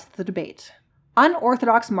both sides of the debate.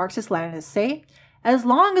 Unorthodox Marxist-Leninists say, as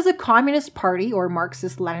long as a communist party or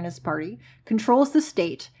Marxist-Leninist party controls the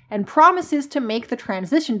state and promises to make the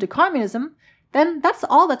transition to communism, then that's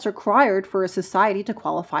all that's required for a society to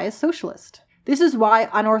qualify as socialist. This is why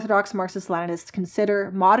unorthodox Marxist-Leninists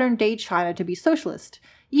consider modern-day China to be socialist,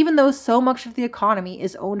 even though so much of the economy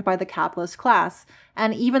is owned by the capitalist class,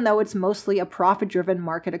 and even though it's mostly a profit-driven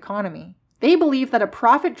market economy. They believe that a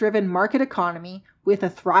profit-driven market economy with a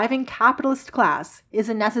thriving capitalist class is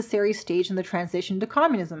a necessary stage in the transition to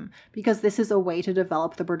communism, because this is a way to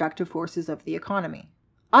develop the productive forces of the economy.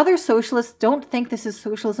 Other socialists don't think this is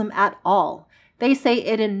socialism at all. They say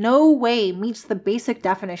it in no way meets the basic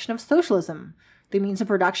definition of socialism. The means of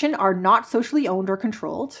production are not socially owned or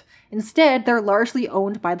controlled. Instead, they're largely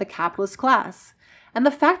owned by the capitalist class. And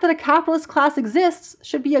the fact that a capitalist class exists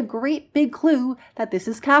should be a great big clue that this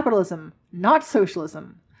is capitalism, not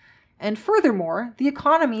socialism. And furthermore, the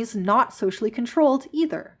economy is not socially controlled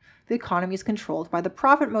either. The economy is controlled by the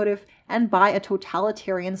profit motive and by a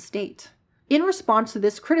totalitarian state. In response to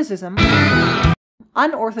this criticism,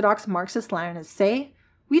 unorthodox Marxist-Leninists say,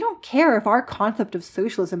 we don't care if our concept of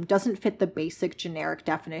socialism doesn't fit the basic generic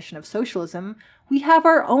definition of socialism. We have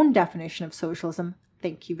our own definition of socialism.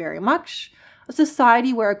 Thank you very much. A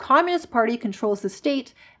society where a communist party controls the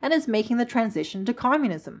state and is making the transition to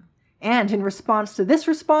communism. And in response to this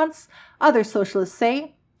response, other socialists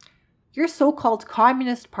say, your so-called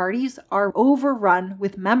communist parties are overrun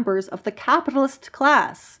with members of the capitalist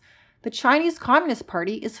class. The Chinese Communist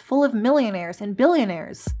Party is full of millionaires and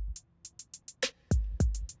billionaires.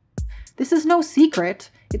 This is no secret,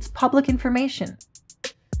 it's public information.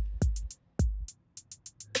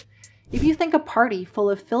 If you think a party full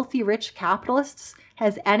of filthy rich capitalists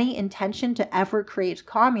has any intention to ever create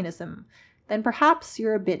communism, then perhaps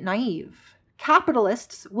you're a bit naive.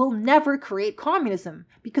 Capitalists will never create communism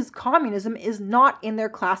because communism is not in their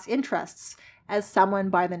class interests, as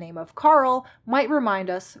someone by the name of Karl might remind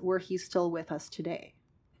us were he still with us today.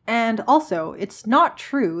 And also, it's not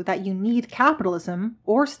true that you need capitalism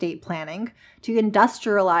or state planning to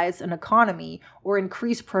industrialize an economy or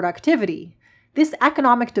increase productivity. This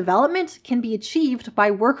economic development can be achieved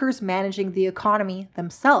by workers managing the economy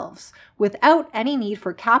themselves, without any need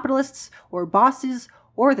for capitalists or bosses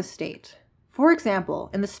or the state. For example,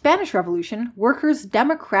 in the Spanish Revolution, workers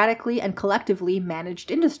democratically and collectively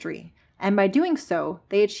managed industry, and by doing so,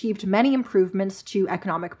 they achieved many improvements to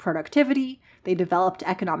economic productivity, they developed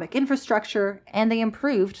economic infrastructure, and they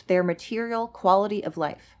improved their material quality of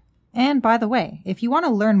life. And by the way, if you want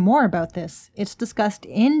to learn more about this, it's discussed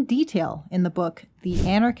in detail in the book The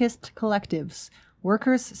Anarchist Collectives,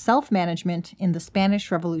 Workers' Self-Management in the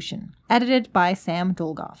Spanish Revolution, edited by Sam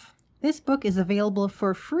Dolgoff. This book is available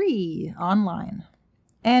for free online.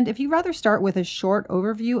 And if you'd rather start with a short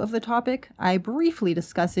overview of the topic, I briefly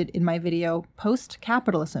discuss it in my video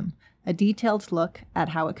Post-Capitalism, a detailed look at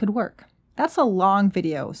how it could work. That's a long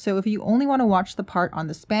video, so if you only want to watch the part on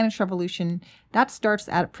the Spanish Revolution, that starts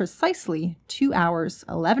at precisely 2 hours,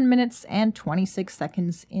 11 minutes, and 26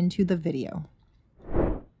 seconds into the video.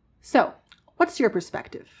 So, what's your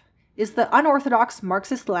perspective? Is the unorthodox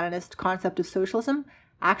Marxist-Leninist concept of socialism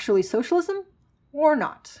actually socialism or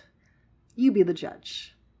not? You be the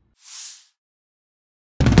judge.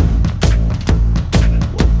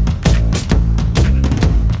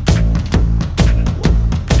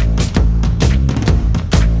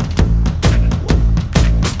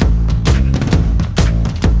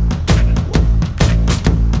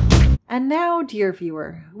 And now, dear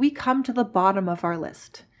viewer, we come to the bottom of our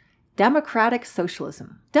list. Democratic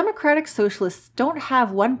socialism. Democratic socialists don't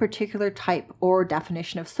have one particular type or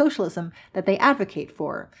definition of socialism that they advocate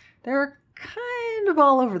for. They're kind of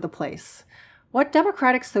all over the place. What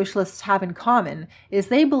democratic socialists have in common is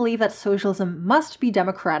they believe that socialism must be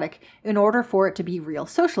democratic in order for it to be real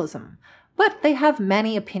socialism. But they have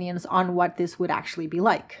many opinions on what this would actually be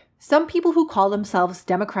like. Some people who call themselves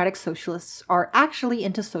democratic socialists are actually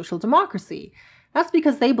into social democracy. That's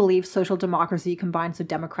because they believe social democracy combines a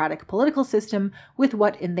democratic political system with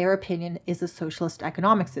what, in their opinion, is a socialist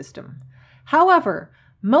economic system. However,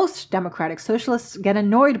 most democratic socialists get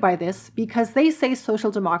annoyed by this because they say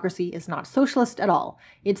social democracy is not socialist at all,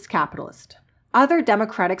 it's capitalist. Other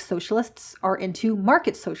democratic socialists are into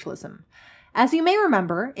market socialism. As you may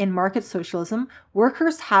remember, in market socialism,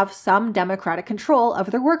 workers have some democratic control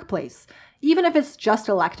of their workplace, even if it's just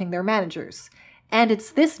electing their managers. And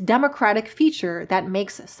it's this democratic feature that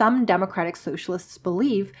makes some democratic socialists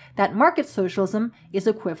believe that market socialism is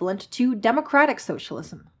equivalent to democratic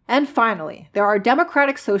socialism. And finally, there are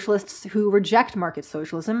democratic socialists who reject market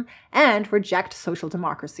socialism and reject social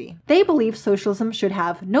democracy. They believe socialism should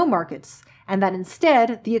have no markets, and that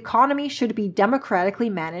instead, the economy should be democratically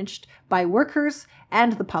managed by workers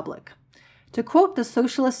and the public. To quote the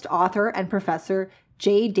socialist author and professor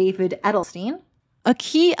J. David Edelstein, "A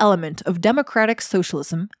key element of democratic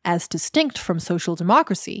socialism, as distinct from social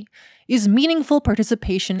democracy, is meaningful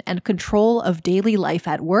participation and control of daily life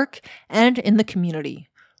at work and in the community,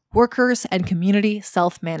 workers and community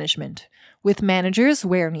self-management, with managers,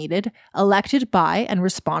 where needed, elected by and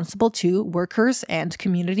responsible to workers and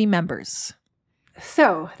community members."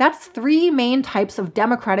 So, that's 3 main types of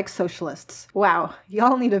democratic socialists. Wow,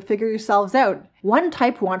 y'all need to figure yourselves out. One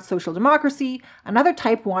type wants social democracy, another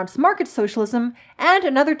type wants market socialism, and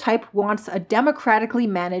another type wants a democratically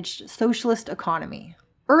managed socialist economy.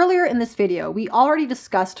 Earlier in this video, we already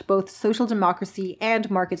discussed both social democracy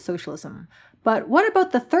and market socialism. But what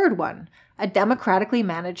about the third one, a democratically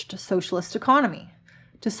managed socialist economy?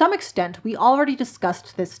 To some extent, we already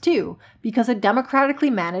discussed this too, because a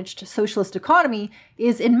democratically managed socialist economy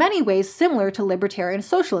is in many ways similar to libertarian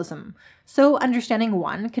socialism, so understanding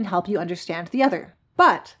one can help you understand the other.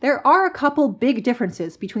 But there are a couple big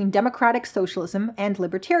differences between democratic socialism and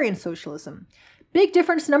libertarian socialism. Big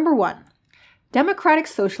difference number 1. Democratic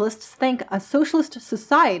socialists think a socialist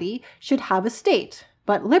society should have a state,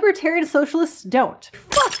 but libertarian socialists don't.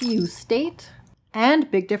 Fuck you, state!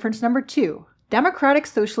 And big difference number 2. Democratic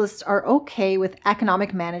socialists are okay with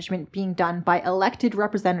economic management being done by elected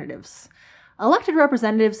representatives. Elected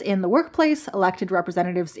representatives in the workplace, elected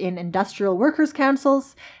representatives in industrial workers'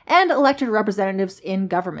 councils, and elected representatives in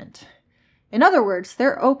government. In other words,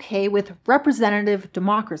 they're okay with representative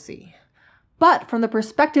democracy. But from the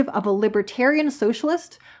perspective of a libertarian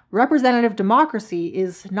socialist, representative democracy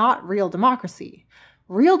is not real democracy.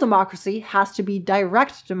 Real democracy has to be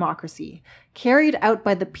direct democracy, carried out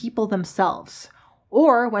by the people themselves.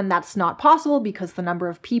 Or when that's not possible because the number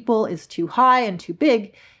of people is too high and too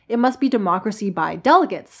big, it must be democracy by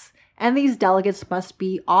delegates, and these delegates must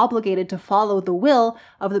be obligated to follow the will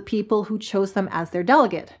of the people who chose them as their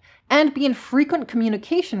delegate, and be in frequent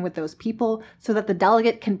communication with those people so that the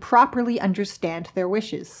delegate can properly understand their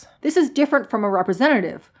wishes. This is different from a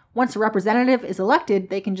representative. Once a representative is elected,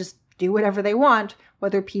 they can just do whatever they want,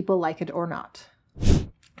 whether people like it or not.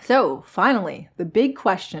 So, finally, the big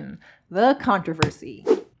question, the controversy.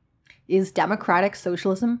 Is democratic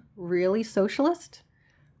socialism really socialist?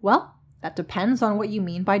 Well, that depends on what you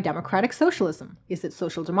mean by democratic socialism. Is it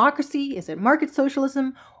social democracy? Is it market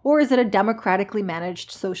socialism? Or is it a democratically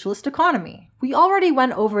managed socialist economy? We already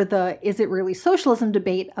went over the is it really socialism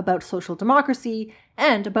debate about social democracy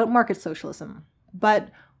and about market socialism. But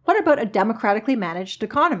what about a democratically managed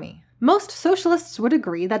economy? Most socialists would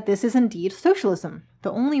agree that this is indeed socialism.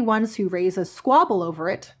 The only ones who raise a squabble over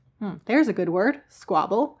it, there's a good word,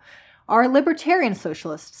 squabble, are libertarian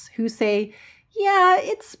socialists who say, yeah,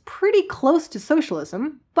 it's pretty close to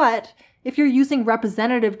socialism, but if you're using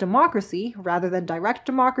representative democracy rather than direct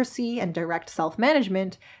democracy and direct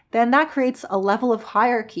self-management, then that creates a level of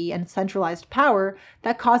hierarchy and centralized power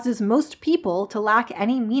that causes most people to lack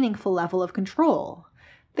any meaningful level of control.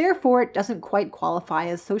 Therefore, it doesn't quite qualify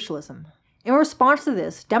as socialism. In response to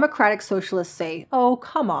this, democratic socialists say, oh,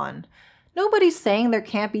 come on. Nobody's saying there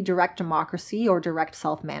can't be direct democracy or direct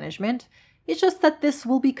self-management. It's just that this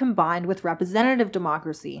will be combined with representative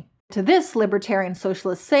democracy. To this, libertarian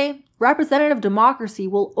socialists say, representative democracy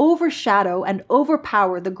will overshadow and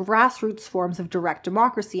overpower the grassroots forms of direct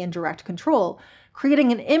democracy and direct control,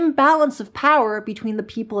 creating an imbalance of power between the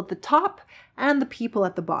people at the top and the people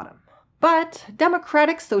at the bottom. But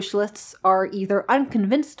democratic socialists are either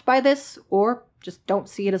unconvinced by this or just don't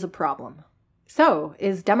see it as a problem. So,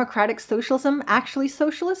 is democratic socialism actually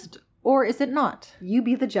socialist, or is it not? You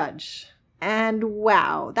be the judge. And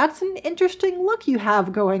wow, that's an interesting look you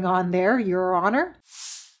have going on there, Your Honor.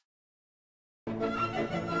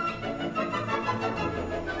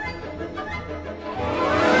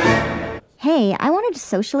 Hey, I wanted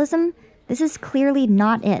socialism. This is clearly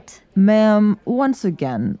not it. Ma'am, once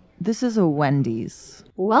again, this is a Wendy's.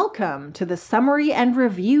 Welcome to the summary and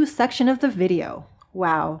review section of the video.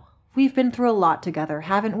 Wow, we've been through a lot together,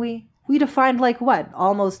 haven't we? We defined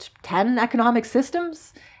almost 10 economic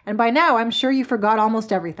systems? And by now, I'm sure you forgot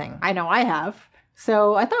almost everything. I know I have.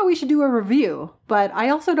 So I thought we should do a review, but I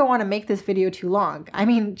also don't want to make this video too long. I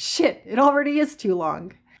mean, shit, it already is too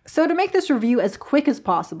long. So to make this review as quick as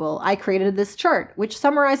possible, I created this chart, which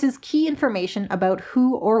summarizes key information about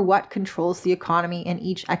who or what controls the economy in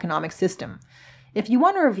each economic system. If you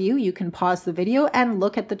want a review, you can pause the video and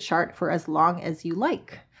look at the chart for as long as you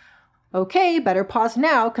like. Okay, better pause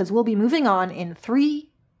now, because we'll be moving on in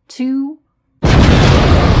 3, 2,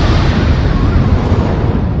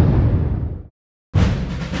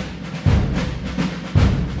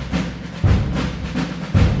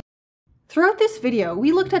 Throughout this video,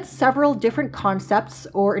 we looked at several different concepts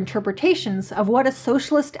or interpretations of what a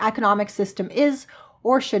socialist economic system is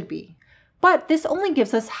or should be. But this only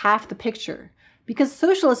gives us half the picture, because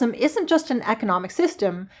socialism isn't just an economic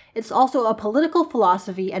system, it's also a political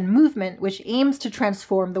philosophy and movement which aims to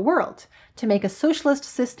transform the world, to make a socialist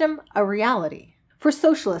system a reality. For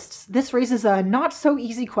socialists, this raises a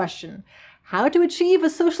not-so-easy question. How to achieve a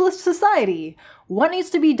socialist society? What needs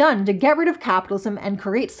to be done to get rid of capitalism and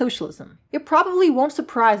create socialism? It probably won't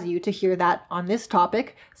surprise you to hear that, on this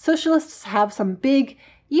topic, socialists have some big,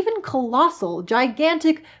 even colossal,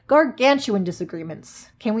 gigantic, gargantuan disagreements.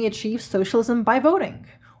 Can we achieve socialism by voting?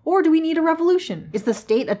 Or do we need a revolution? Is the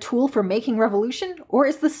state a tool for making revolution? Or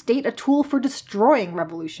is the state a tool for destroying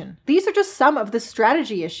revolution? These are just some of the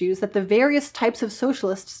strategy issues that the various types of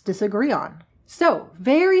socialists disagree on. So,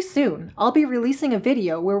 very soon, I'll be releasing a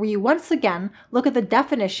video where we once again look at the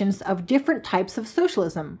definitions of different types of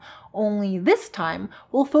socialism, only this time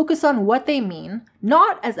we'll focus on what they mean,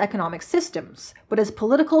 not as economic systems, but as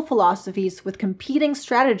political philosophies with competing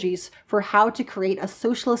strategies for how to create a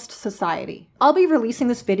socialist society. I'll be releasing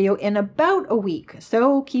this video in about a week,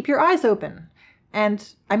 so keep your eyes open. And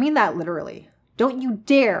I mean that literally. Don't you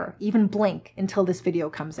dare even blink until this video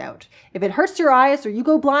comes out. If it hurts your eyes or you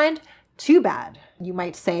go blind, too bad. You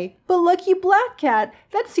might say, but Lucky Black Cat,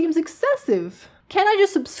 that seems excessive. Can't I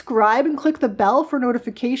just subscribe and click the bell for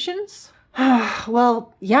notifications?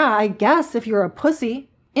 Well, yeah, I guess if you're a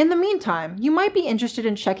pussy. In the meantime, you might be interested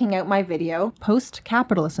in checking out my video,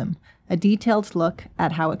 Post-Capitalism, a detailed look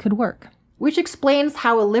at how it could work, which explains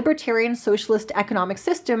how a libertarian socialist economic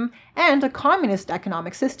system and a communist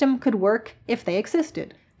economic system could work if they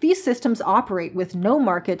existed. These systems operate with no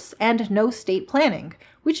markets and no state planning,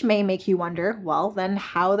 which may make you wonder, well, then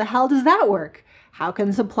how the hell does that work? How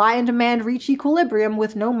can supply and demand reach equilibrium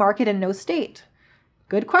with no market and no state?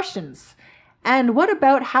 Good questions. And what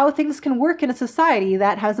about how things can work in a society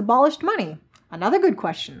that has abolished money? Another good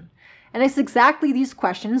question. And it's exactly these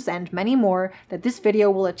questions and many more that this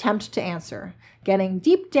video will attempt to answer, getting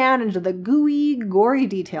deep down into the gooey, gory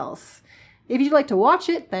details. If you'd like to watch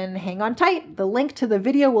it, then hang on tight. The link to the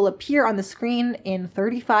video will appear on the screen in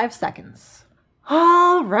 35 seconds.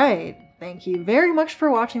 All right. Thank you very much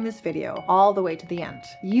for watching this video all the way to the end.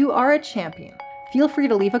 You are a champion. Feel free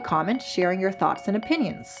to leave a comment sharing your thoughts and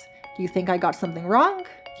opinions. Do you think I got something wrong?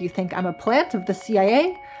 Do you think I'm a plant of the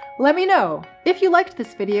CIA? Let me know. If you liked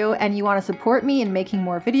this video and you want to support me in making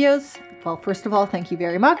more videos, well, first of all, thank you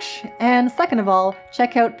very much. And second of all,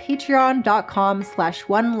 check out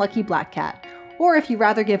patreon.com/oneluckyblackcat. Or if you'd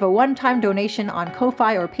rather give a one-time donation on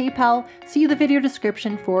Ko-Fi or PayPal, see the video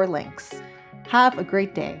description for links. Have a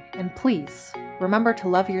great day, and please remember to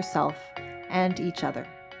love yourself and each other.